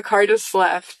 but look, a car just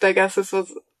left. I guess this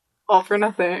was all for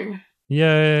nothing.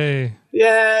 Yay.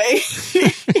 Yay.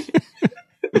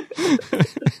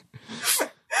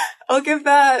 I'll give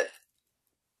that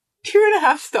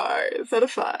 2.5 stars out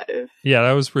of 5. Yeah,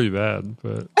 that was pretty bad,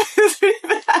 but It was pretty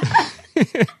bad.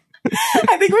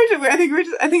 I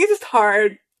think it's just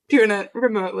hard doing it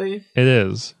remotely. it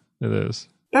is. It is.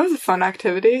 That was a fun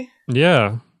activity.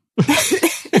 Yeah.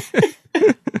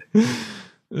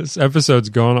 This episode's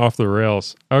going off the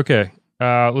rails. Okay.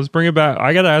 Let's bring it back.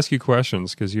 I got to ask you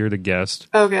questions because you're the guest.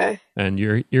 Okay. And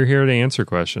you're here to answer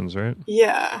questions, right?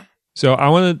 Yeah. So I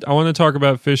want to talk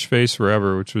about Fish Face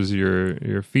Forever, which was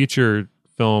your feature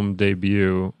film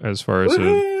debut as far as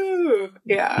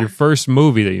your first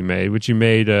movie that you made, which you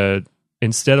made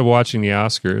instead of watching the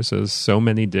Oscars, as so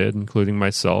many did, including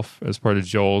myself, as part of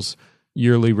Joel's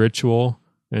yearly ritual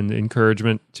and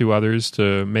encouragement to others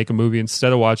to make a movie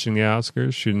instead of watching the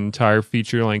Oscars, shoot an entire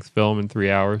feature-length film in 3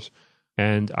 hours.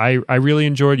 And I really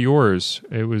enjoyed yours.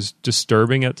 It was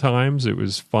disturbing at times. It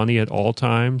was funny at all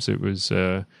times. It was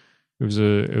a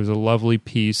lovely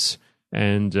piece.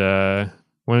 And why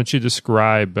don't you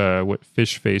describe what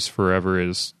Fish Face Forever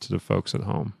is to the folks at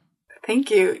home? Thank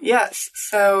you. Yes.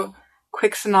 So,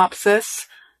 quick synopsis: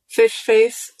 fish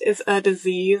face is a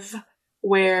disease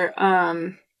where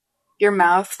your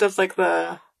mouth does like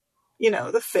the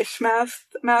fish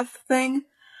mouth thing,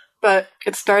 but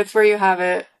it starts where you have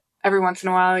it. Every once in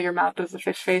a while, your mouth does the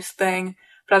fish face thing,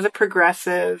 but as it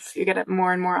progresses, you get it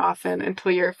more and more often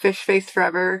until you're fish face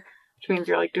forever, which means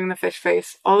you're like doing the fish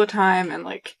face all the time, and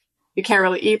like you can't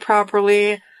really eat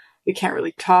properly, you can't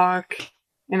really talk,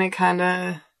 and it kind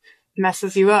of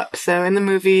messes you up. So in the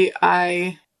movie,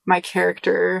 my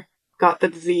character got the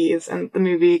disease, and the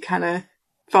movie kind of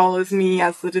follows me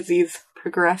as the disease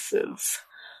progresses.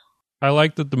 I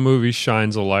like that the movie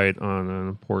shines a light on an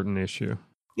important issue.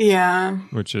 Yeah.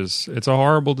 Which is, it's a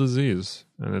horrible disease,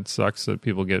 and it sucks that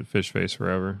people get fish face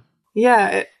forever.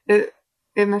 Yeah, it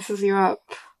messes you up,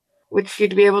 which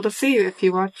you'd be able to see if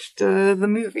you watched the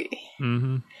movie.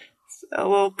 Mm-hmm. A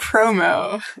little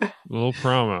promo.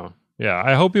 Yeah,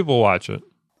 I hope people watch it.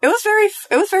 It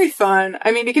was very fun.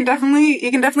 I mean, you can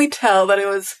definitely tell that it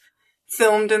was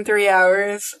filmed in 3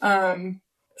 hours. Some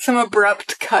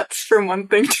abrupt cuts from one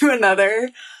thing to another.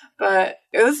 But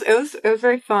it was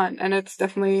very fun, and it's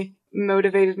definitely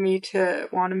motivated me to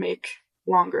want to make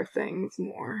longer things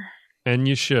more. And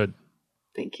you should.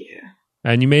 Thank you.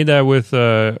 And you made that with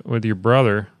your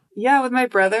brother. Yeah, with my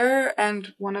brother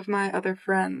and one of my other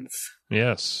friends.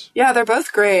 Yes. Yeah, they're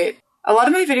both great. A lot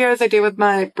of my videos I do with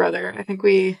my brother. I think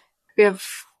we have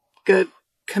good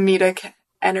comedic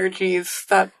energies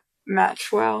that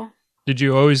match well. Did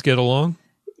you always get along?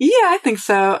 Yeah, I think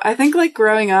so. I think like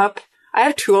growing up, I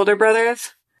have 2 older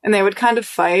brothers, and they would kind of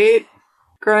fight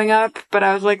growing up, but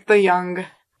I was like the young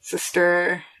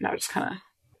sister, and I was kind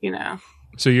of,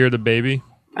 So you're the baby?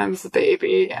 I was the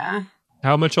baby, yeah.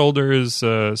 How much older is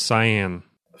Cyan?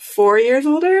 4 years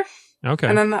older. Okay.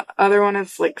 And then the other one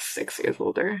is like 6 years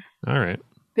older. All right.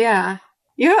 Yeah.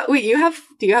 Do you have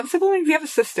siblings? You have a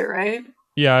sister, right?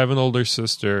 Yeah, I have an older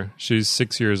sister. She's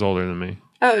 6 years older than me.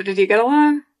 Oh, did you get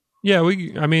along? Yeah,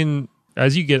 I mean,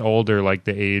 as you get older, like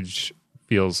the age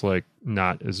feels like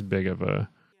not as big of a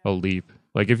leap.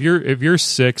 Like if you're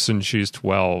 6 and she's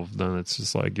 12, then it's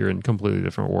just like you're in completely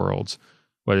different worlds.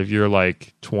 But if you're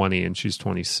like 20 and she's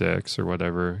 26 or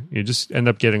whatever, you just end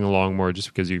up getting along more just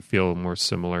because you feel more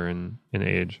similar in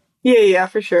age. Yeah,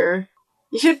 for sure.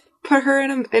 You should put her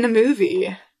in a movie.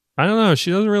 I don't know.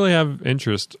 She doesn't really have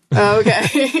interest. Oh,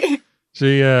 okay.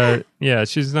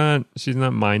 She's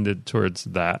not minded towards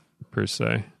that per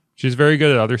se. She's very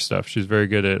good at other stuff. She's very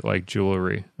good at like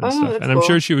jewelry and stuff. And I'm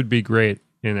sure she would be great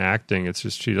in acting. It's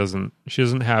just she doesn't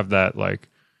have that like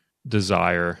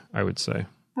desire, I would say.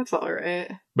 That's all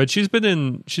right. But she's been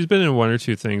in 1 or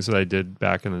 2 things that I did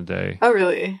back in the day. Oh,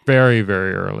 really? Very,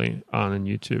 very early on in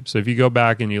YouTube. So if you go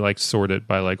back and you like sort it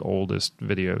by like oldest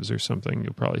videos or something,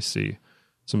 you'll probably see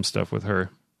some stuff with her.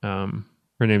 Her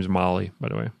name's Molly, by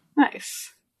the way.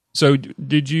 Nice. So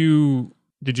did you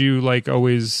like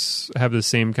always have the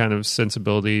same kind of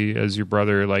sensibility as your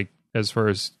brother, like as far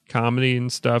as comedy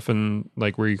and stuff, and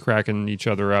like were you cracking each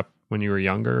other up when you were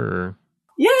younger? Or?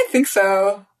 Yeah, I think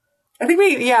so. I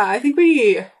think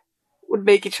we would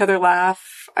make each other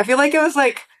laugh. I feel like it was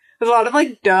like there's a lot of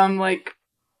like dumb like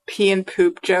pee and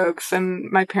poop jokes,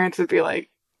 and my parents would be like,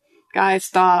 "Guys,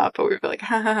 stop!" But we would be like,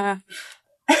 "Ha ha ha."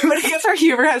 But I guess our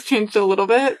humor has changed a little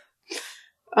bit.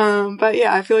 But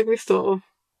yeah, I feel like we still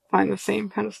find the same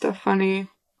kind of stuff funny.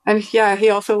 And yeah,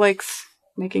 he also likes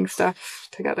making stuff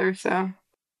together, so.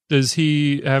 Does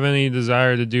he have any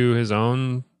desire to do his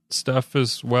own stuff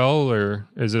as well, or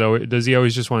does he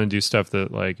always just want to do stuff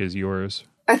that like is yours?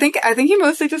 I think he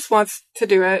mostly just wants to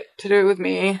do it with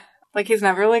me. Like, he's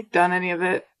never like done any of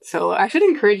it solo. I should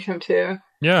encourage him to.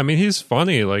 Yeah, I mean, he's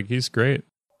funny. Like, he's great.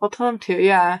 I'll tell him to.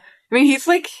 Yeah, I mean, he's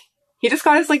like, he just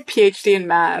got his like PhD in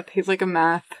math. He's like a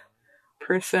math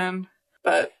person,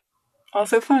 but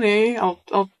also funny. I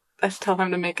should tell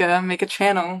him to make a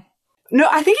channel. No,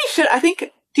 I think he should.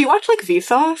 Do you watch like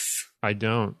Vsauce? I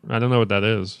don't know what that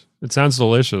is. It sounds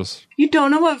delicious. You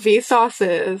don't know what Vsauce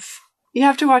is? You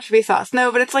have to watch Vsauce.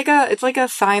 No, but it's like a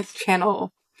science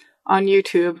channel on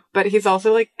YouTube. But he's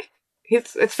also like,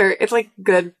 it's like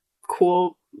good,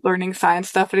 cool learning science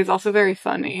stuff. But he's also very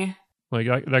funny. Like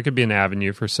that could be an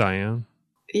avenue for Cyan.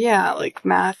 Yeah, like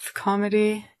math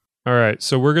comedy. All right,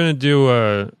 so we're going to do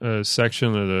a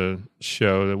section of the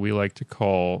show that we like to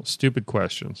call Stupid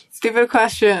Questions. Stupid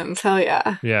Questions, hell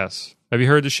yeah. Yes. Have you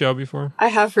heard the show before? I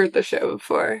have heard the show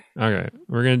before. Okay,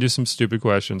 we're going to do some stupid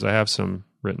questions. I have some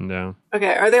written down.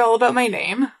 Okay, are they all about my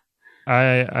name?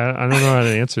 I don't know how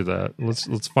to answer that.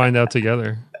 Let's find out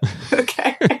together.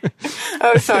 Okay.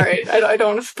 Oh, sorry. I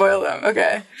don't want to spoil them.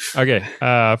 Okay.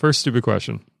 Okay, first stupid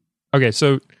question. Okay,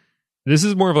 so this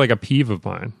is more of like a peeve of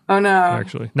mine. Oh no.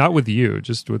 Actually, not with you,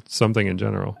 just with something in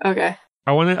general. Okay.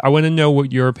 I want to know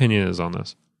what your opinion is on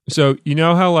this. So, you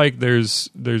know how like there's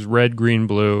red, green,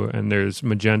 blue, and there's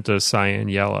magenta, cyan,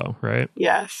 yellow, right?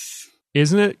 Yes.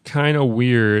 Isn't it kind of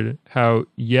weird how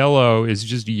yellow is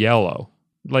just yellow?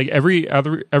 Like every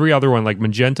other one, like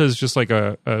magenta is just like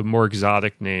a more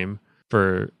exotic name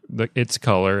for its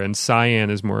color, and cyan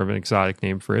is more of an exotic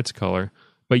name for its color.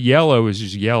 But yellow is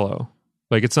just yellow.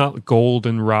 Like, it's not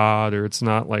goldenrod, or it's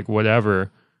not like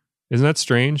whatever. Isn't that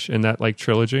strange in that like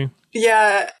trilogy?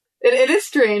 Yeah, it is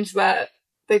strange that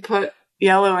they put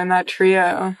yellow in that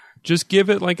trio. Just give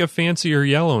it like a fancier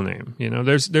yellow name. You know,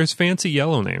 there's fancy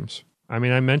yellow names. I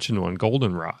mean, I mentioned one,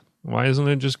 goldenrod. Why isn't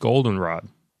it just goldenrod?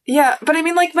 Yeah, but I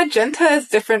mean, like, magenta is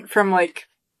different from like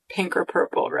pink or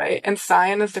purple, right? And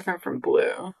cyan is different from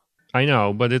blue. I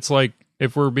know, but it's like,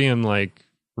 if we're being like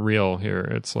real here,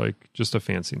 it's like just a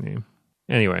fancy name.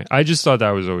 Anyway, I just thought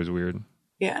that was always weird.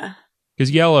 Yeah.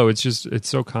 Because yellow, it's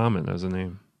so common as a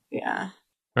name. Yeah.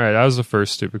 All right, that was the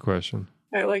first stupid question.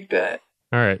 I liked it.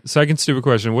 All right, second stupid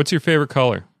question. What's your favorite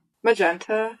color?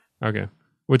 Magenta. Okay.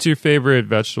 What's your favorite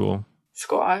vegetable?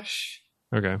 Squash.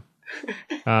 Okay.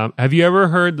 Have you ever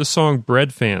heard the song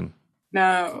Bread Fan?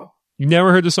 No. You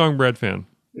never heard the song Bread Fan?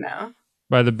 No.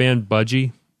 By the band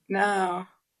Budgie? No.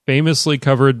 Famously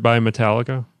covered by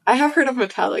Metallica? I have heard of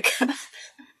Metallica.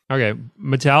 Okay,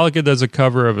 Metallica does a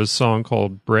cover of a song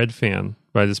called Bread Fan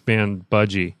by this band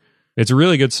Budgie. It's a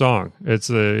really good song. It's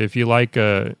if you like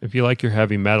your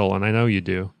heavy metal, and I know you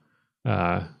do,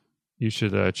 you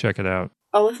should check it out.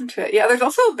 I'll listen to it. Yeah, there's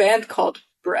also a band called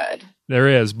Bread. There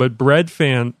is, but Bread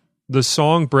Fan, the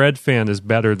song Bread Fan is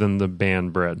better than the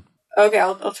band Bread. Okay,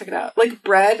 I'll check it out. Like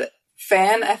Bread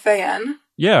Fan, Fan?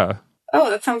 Yeah. Oh,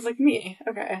 that sounds like me.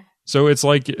 Okay. So it's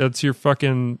like, it's your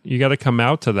fucking, you got to come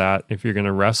out to that if you're going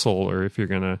to wrestle or if you're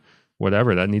going to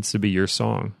whatever. That needs to be your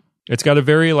song. It's got a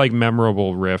very like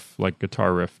memorable riff, like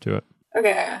guitar riff to it.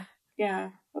 Okay. Yeah,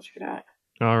 I'll check it out.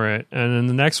 All right. And then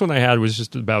the next one I had was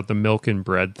just about the milk and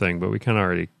bread thing, but we kind of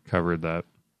already covered that.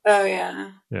 Oh,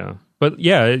 yeah. Yeah. But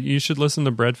yeah, you should listen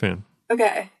to Bread Fan.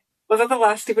 Okay. Was that the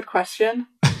last stupid question?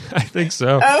 I think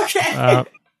so. Okay.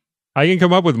 I can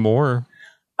come up with more.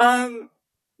 No,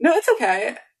 it's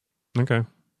okay. Okay.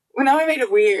 Well, now I made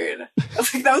it weird. I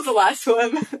was like, that was the last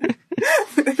one.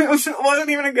 It wasn't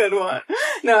even a good one.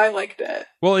 No, I liked it.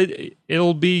 Well,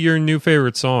 it'll be your new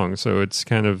favorite song, so it's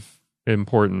kind of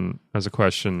important as a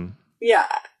question. Yeah.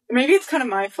 Maybe it's kind of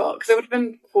my fault, because it would have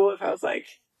been cool if I was like,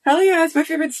 hell yeah, it's my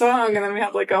favorite song, and then we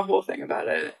have like a whole thing about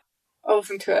it. I'll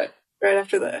listen to it right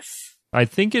after this. I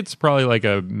think it's probably like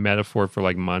a metaphor for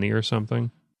like money or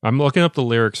something. I'm looking up the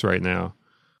lyrics right now,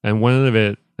 and one of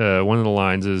the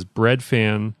lines is, Bread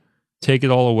Fan, take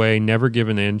it all away, never give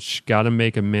an inch, gotta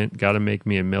make a mint, gotta make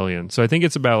me a million. So I think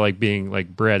it's about like being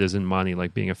like bread isn't money,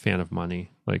 like being a fan of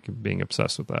money, like being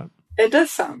obsessed with that. It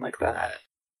does sound like that.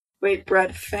 Wait,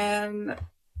 Bread Fan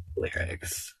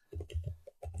lyrics.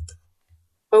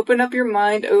 Open up your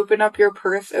mind, open up your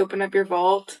purse, open up your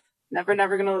vault. Never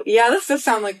gonna... Yeah, this does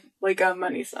sound like a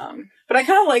money song. But I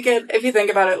kind of like it if you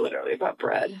think about it literally, about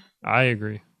bread. I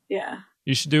agree. Yeah.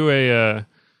 You should do a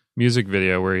music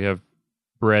video where you have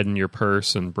bread in your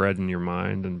purse and bread in your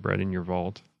mind and bread in your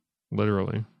vault.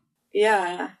 Literally.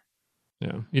 Yeah.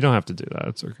 Yeah. You don't have to do that.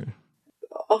 It's okay.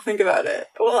 I'll think about it.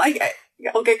 Well,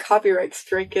 I'll get copyright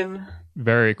stricken.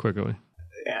 Very quickly.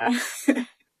 Yeah. All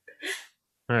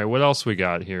right. What else we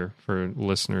got here for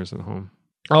listeners at home?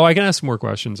 Oh, I can ask more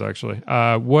questions actually.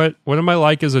 What am I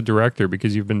like as a director?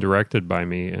 Because you've been directed by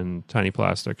me in Tiny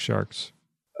Plastic Sharks.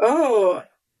 Oh,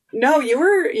 no,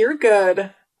 you're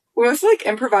good. We must like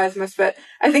improvise most of it.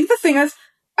 I think the thing is,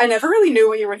 I never really knew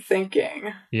what you were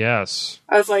thinking. Yes.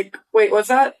 I was like, wait, was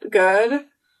that good?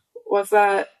 Was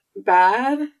that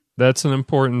bad? That's an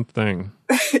important thing.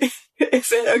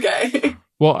 Is it? Okay.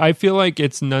 Well, I feel like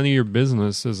it's none of your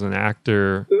business as an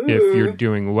actor if you're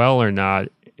doing well or not.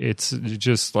 It's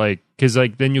just like, because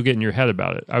like then you'll get in your head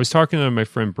about it. I was talking to my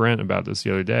friend Brent about this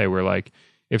the other day, where like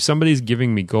if somebody's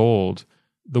giving me gold,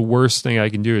 the worst thing I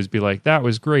can do is be like, that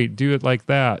was great, do it like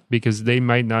that, because they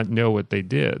might not know what they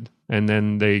did, and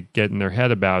then they get in their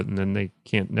head about it, and then they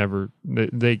can't ever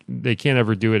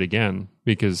do it again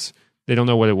because they don't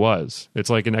know what it was. It's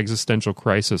like an existential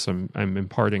crisis I'm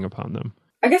imparting upon them.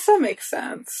 I guess that makes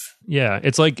sense. Yeah,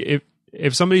 it's like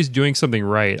if somebody's doing something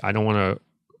right, I don't want to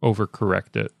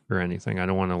overcorrect it or anything. I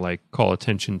don't want to like call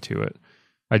attention to it.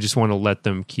 I just want to let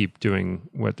them keep doing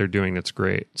what they're doing that's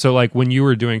great. So like when you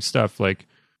were doing stuff, like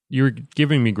you were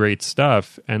giving me great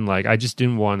stuff, and like I just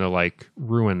didn't want to like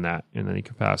ruin that in any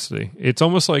capacity. It's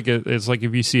almost like it's like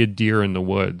if you see a deer in the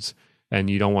woods and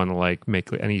you don't want to like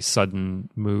make any sudden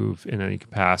move in any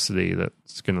capacity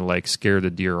that's going to like scare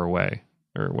the deer away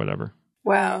or whatever.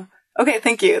 Wow. Okay,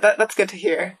 thank you. That's good to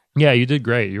hear. Yeah, you did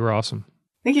great. You were awesome.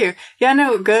 Thank you. Yeah,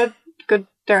 no, good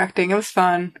directing. It was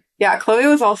fun. Yeah, Chloe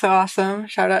was also awesome.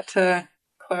 Shout out to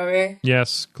Chloe.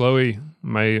 Yes, Chloe,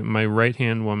 my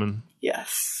right-hand woman.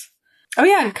 Yes. Oh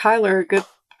yeah, and Kyler,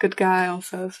 good guy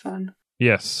also. It was fun.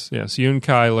 Yes. You and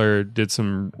Kyler did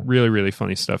some really, really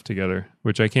funny stuff together,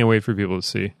 which I can't wait for people to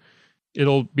see.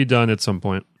 It'll be done at some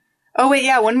point. Oh wait,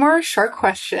 yeah, one more shark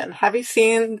question. Have you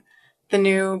seen the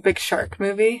new Big Shark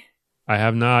movie? I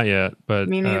have not yet, but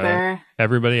me neither.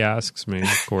 Everybody asks me,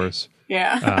 of course.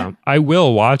 Yeah. I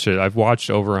will watch it. I've watched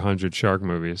over 100 shark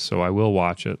movies, so I will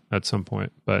watch it at some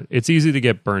point. But it's easy to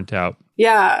get burnt out.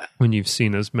 Yeah. When you've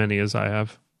seen as many as I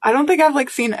have. I don't think I've like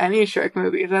seen any shark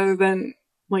movies other than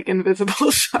like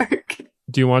Invisible Shark.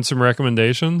 Do you want some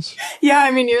recommendations? Yeah,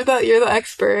 I mean you're the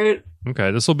expert.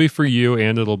 Okay, this will be for you,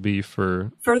 and it'll be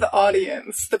for the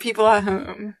audience, the people at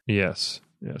home. Yes.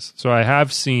 So I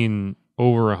have seen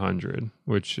over 100,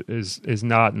 which is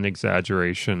not an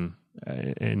exaggeration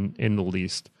in the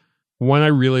least. One I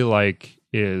really like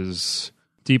is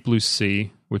Deep Blue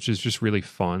Sea, which is just really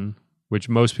fun, which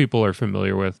most people are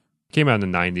familiar with. Came out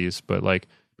in the 90s, but like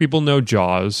people know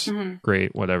Jaws. Mm-hmm.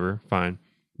 Great, whatever, fine.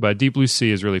 But Deep Blue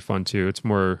Sea is really fun too. It's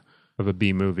more of a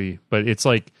B movie, but it's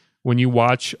like when you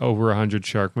watch over 100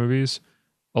 shark movies,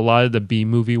 a lot of the B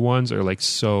movie ones are like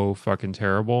so fucking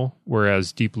terrible,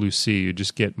 whereas Deep Blue Sea you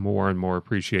just get more and more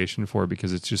appreciation for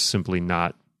because it's just simply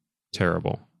not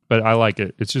terrible. But I like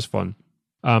it. It's just fun.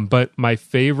 But my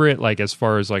favorite, like as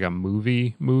far as like a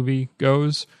movie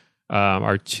goes,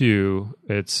 are two.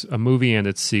 It's a movie and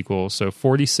its sequel. So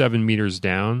 47 Meters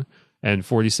Down and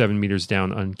 47 Meters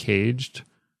Down Uncaged.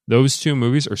 Those two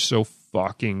movies are so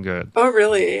fucking good. Oh,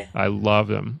 really? I love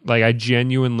them. Like I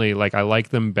genuinely I like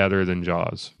them better than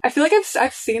Jaws. I feel like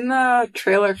I've seen the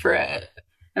trailer for it,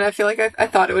 and I feel like I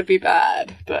thought it would be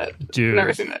bad, but I've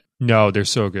never seen it. No, they're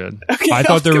so good. Okay, I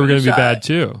thought they were going to be bad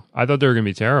too. I thought they were going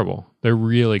to be terrible. They're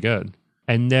really good.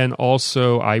 And then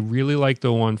also, I really like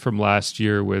the one from last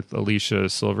year with Alicia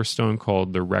Silverstone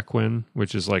called The Requin,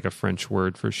 which is like a French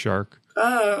word for shark.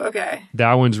 Oh, okay.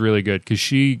 That one's really good because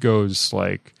she goes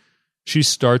like, she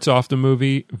starts off the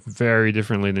movie very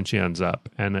differently than she ends up.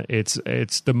 And it's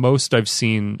the most I've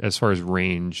seen as far as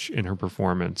range in her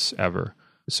performance ever.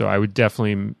 So I would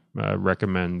definitely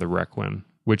recommend The Requin,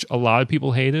 which a lot of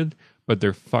people hated, but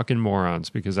they're fucking morons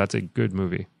because that's a good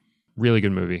movie. Really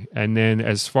good movie. And then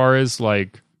as far as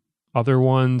like other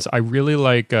ones, I really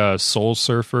like Soul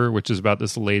Surfer, which is about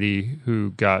this lady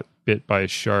who got bit by a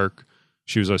shark.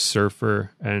 She was a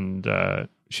surfer and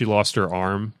she lost her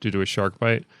arm due to a shark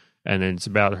bite. And it's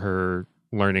about her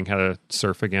learning how to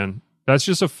surf again. That's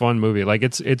just a fun movie. Like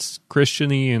it's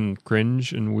Christian-y and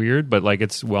cringe and weird, but like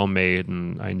it's well made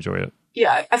and I enjoy it.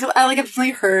 Yeah, I've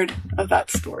definitely heard of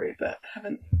that story, but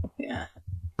haven't. Yeah,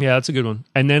 that's a good one.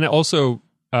 And then also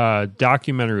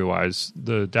documentary wise,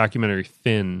 the documentary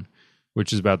Fin,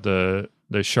 which is about the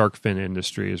shark fin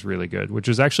industry, is really good. Which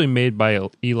was actually made by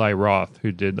Eli Roth,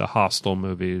 who did the Hostel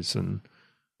movies and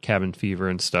Cabin Fever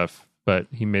and stuff. But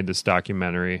he made this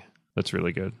documentary that's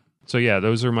really good. So yeah,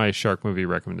 those are my shark movie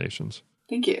recommendations.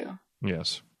 Thank you.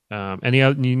 Yes. You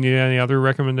need any other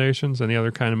recommendations? Any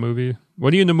other kind of movie?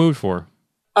 What are you in the mood for?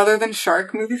 Other than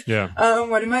shark movies? Yeah.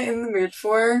 What am I in the mood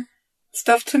for?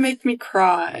 Stuff to make me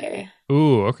cry.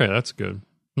 Ooh, okay, that's good.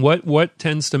 What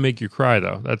tends to make you cry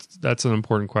though? That's an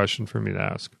important question for me to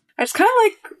ask. I just kind of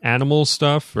like animal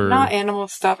stuff, or not animal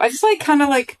stuff. I just like kind of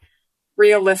like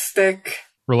realistic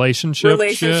relationship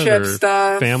shit, or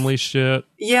stuff, family shit.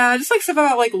 Yeah, just like stuff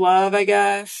about like love, I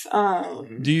guess.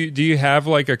 Do you have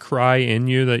like a cry in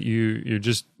you that you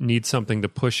just need something to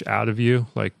push out of you,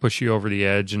 like push you over the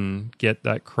edge and get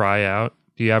that cry out?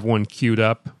 Do you have one queued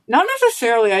up? Not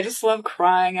necessarily. I just love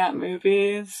crying at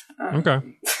movies. Okay.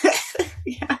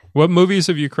 Yeah. What movies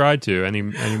have you cried to? Any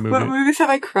movie? What movies have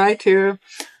I cried to?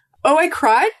 Oh, I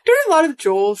cried during a lot of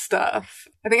Joel stuff.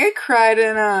 I think I cried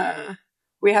in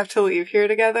We Have to Leave Here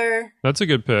Together. That's a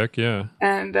good pick, yeah.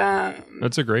 And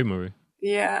that's a great movie.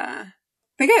 Yeah. I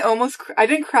think I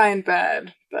didn't cry in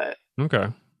bed, but okay.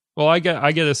 Well, I get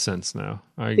a sense now.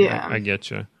 I get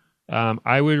you.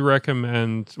 I would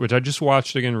recommend, which I just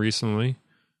watched again recently,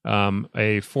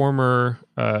 a former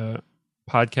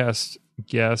podcast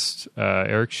guest,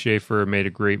 Eric Schaefer, made a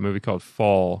great movie called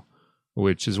Fall,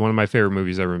 which is one of my favorite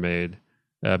movies ever made,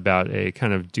 about a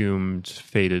kind of doomed,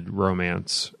 fated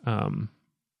romance.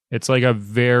 It's like a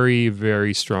very,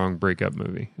 very strong breakup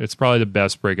movie. It's probably the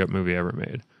best breakup movie ever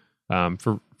made.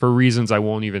 For reasons I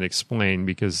won't even explain,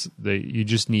 because you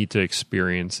just need to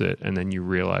experience it, and then you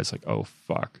realize like, oh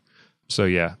fuck. So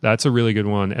yeah, that's a really good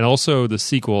one. And also the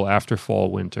sequel, After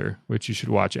Fall Winter, which you should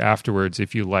watch afterwards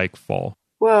if you like fall.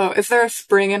 Whoa, is there a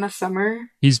spring and a summer?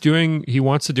 He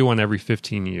wants to do one every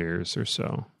 15 years or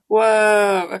so.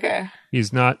 Whoa, okay.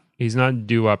 He's not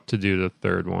due up to do the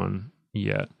third one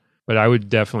yet. But I would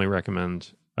definitely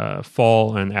recommend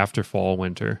Fall and After Fall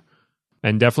Winter.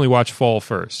 And definitely watch Fall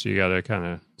first. You got to kind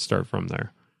of start from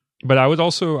there. But I would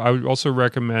also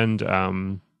recommend,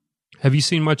 have you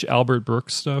seen much Albert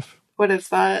Brooks stuff? What is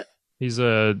that? He's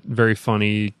a very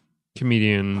funny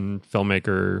comedian,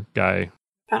 filmmaker guy.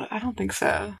 I don't think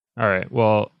so. All right.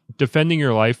 Well, Defending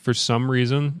Your Life, for some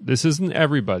reason, this isn't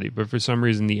everybody, but for some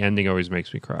reason, the ending always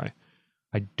makes me cry.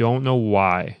 I don't know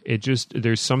why.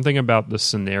 There's something about the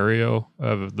scenario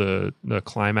of the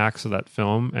climax of that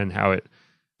film and how it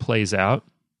plays out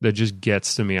that just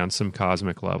gets to me on some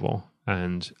cosmic level.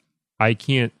 And I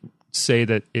can't say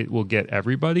that it will get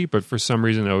everybody, but for some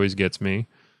reason, it always gets me.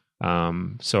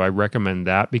 So I recommend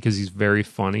that because he's very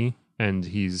funny. And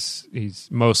he's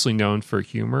mostly known for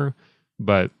humor,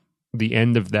 but the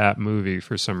end of that movie,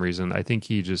 for some reason, I think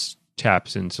he just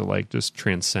taps into like just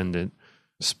transcendent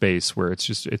space where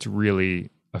it's really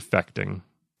affecting.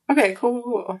 Okay,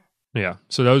 cool. Yeah,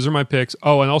 so those are my picks.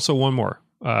 Oh, and also one more,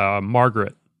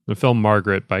 Margaret, the film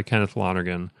Margaret by Kenneth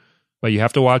Lonergan. But you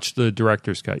have to watch the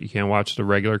director's cut. You can't watch the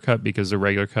regular cut because the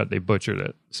regular cut, they butchered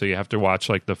it. So you have to watch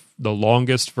like the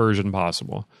longest version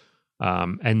possible.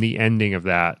 And the ending of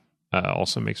that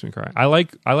also makes me cry. I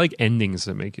like endings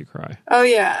that make you cry. Oh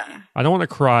yeah. I don't want to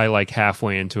cry like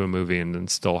halfway into a movie and then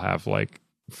still have like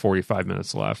 45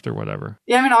 minutes left or whatever.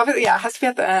 Yeah, I mean, obviously, yeah, it has to be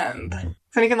at the end.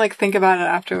 So you can like think about it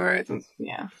afterwards.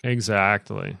 Yeah.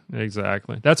 Exactly.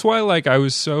 That's why like I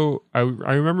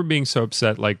remember being so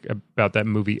upset like about that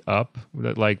movie Up,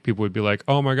 that like people would be like,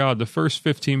 "Oh my god, the first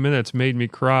 15 minutes made me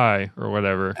cry," or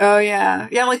whatever. Oh yeah.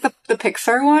 Yeah, like the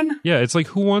Pixar one? Yeah, it's like,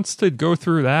 who wants to go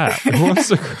through that? Who wants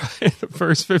to cry the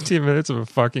first 15 minutes of a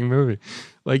fucking movie?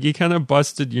 Like you kind of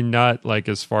busted your nut like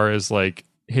as far as like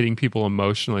hitting people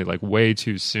emotionally like way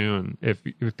too soon. If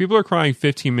people are crying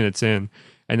 15 minutes in,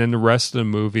 and then the rest of the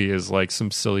movie is like some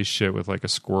silly shit with like a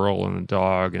squirrel and a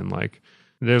dog, and like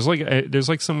there's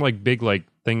like some like big like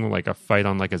thing like a fight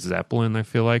on like a Zeppelin. I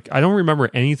feel like I don't remember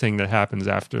anything that happens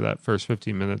after that first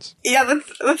 15 minutes. Yeah,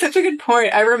 that's such a good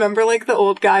point. I remember like the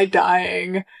old guy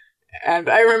dying, and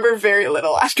I remember very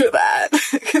little after that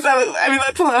because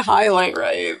that's the highlight,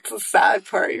 right? It's the sad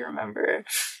part you remember.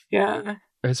 Yeah.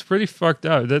 It's pretty fucked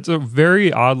up. That's a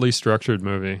very oddly structured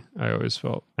movie, I always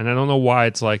felt. And I don't know why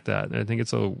it's like that. I think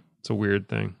it's a weird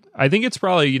thing. I think it's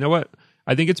probably, you know what?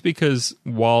 I think it's because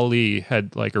Wall-E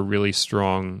had like a really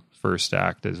strong first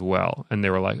act as well. And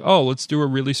they were like, oh, let's do a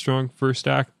really strong first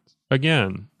act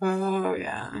again. Oh,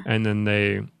 yeah. And then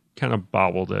they kind of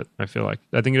bobbled it, I feel like.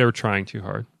 I think they were trying too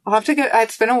hard. I'll have to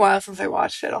it's been a while since I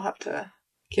watched it. I'll have to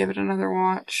give it another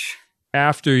watch.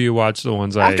 After you watch the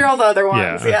ones After all the other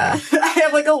ones, yeah. Okay. I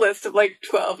have like a list of like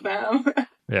 12 now.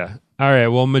 Yeah. All right.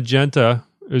 Well, Magenta,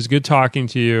 it was good talking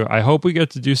to you. I hope we get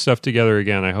to do stuff together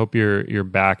again. I hope you're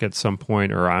back at some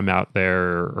point, or I'm out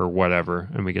there or whatever,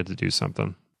 and we get to do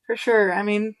something. For sure. I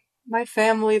mean, my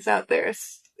family's out there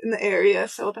in the area,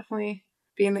 so I'll definitely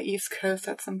be in the East Coast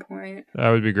at some point.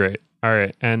 That would be great. All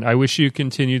right. And I wish you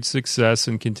continued success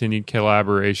and continued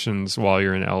collaborations while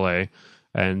you're in LA.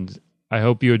 And I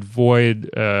hope you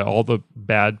avoid all the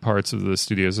bad parts of the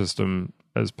studio system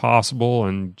as possible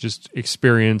and just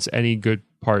experience any good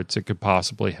parts it could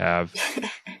possibly have.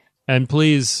 And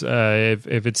please, if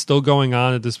it's still going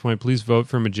on at this point, please vote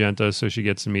for Magenta so she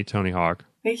gets to meet Tony Hawk.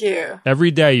 Thank you.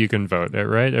 Every day you can vote,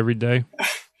 right? Every day?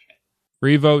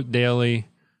 Revote daily.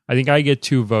 I think I get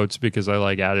 2 votes because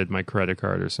I added my credit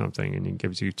card or something, and it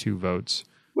gives you 2 votes.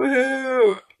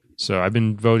 Woohoo! So I've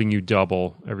been voting you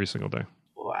double every single day.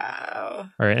 Wow.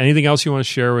 All right. Anything else you want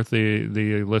to share with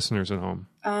the listeners at home?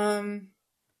 I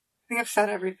think I've said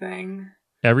everything.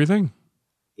 Everything?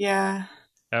 Yeah.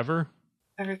 Ever?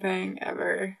 Everything,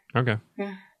 ever. Okay.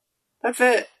 Yeah. That's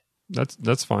it.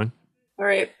 That's fine. All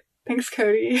right. Thanks,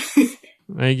 Cody.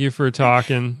 Thank you for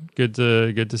talking. Good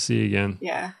to see you again.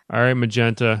 Yeah. All right,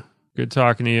 Magenta. Good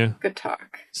talking to you. Good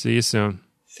talk. See you soon.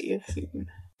 See you soon.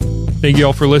 Thank you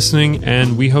all for listening,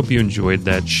 and we hope you enjoyed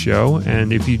that show.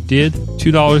 And if you did,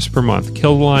 $2 per month,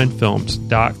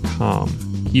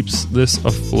 KillTheLineFilms.com keeps this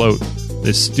afloat,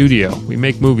 this studio. We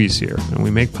make movies here, and we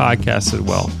make podcasts as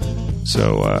well.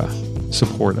 So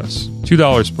support us.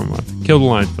 $2 per month,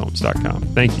 KillTheLineFilms.com.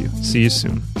 Thank you. See you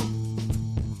soon.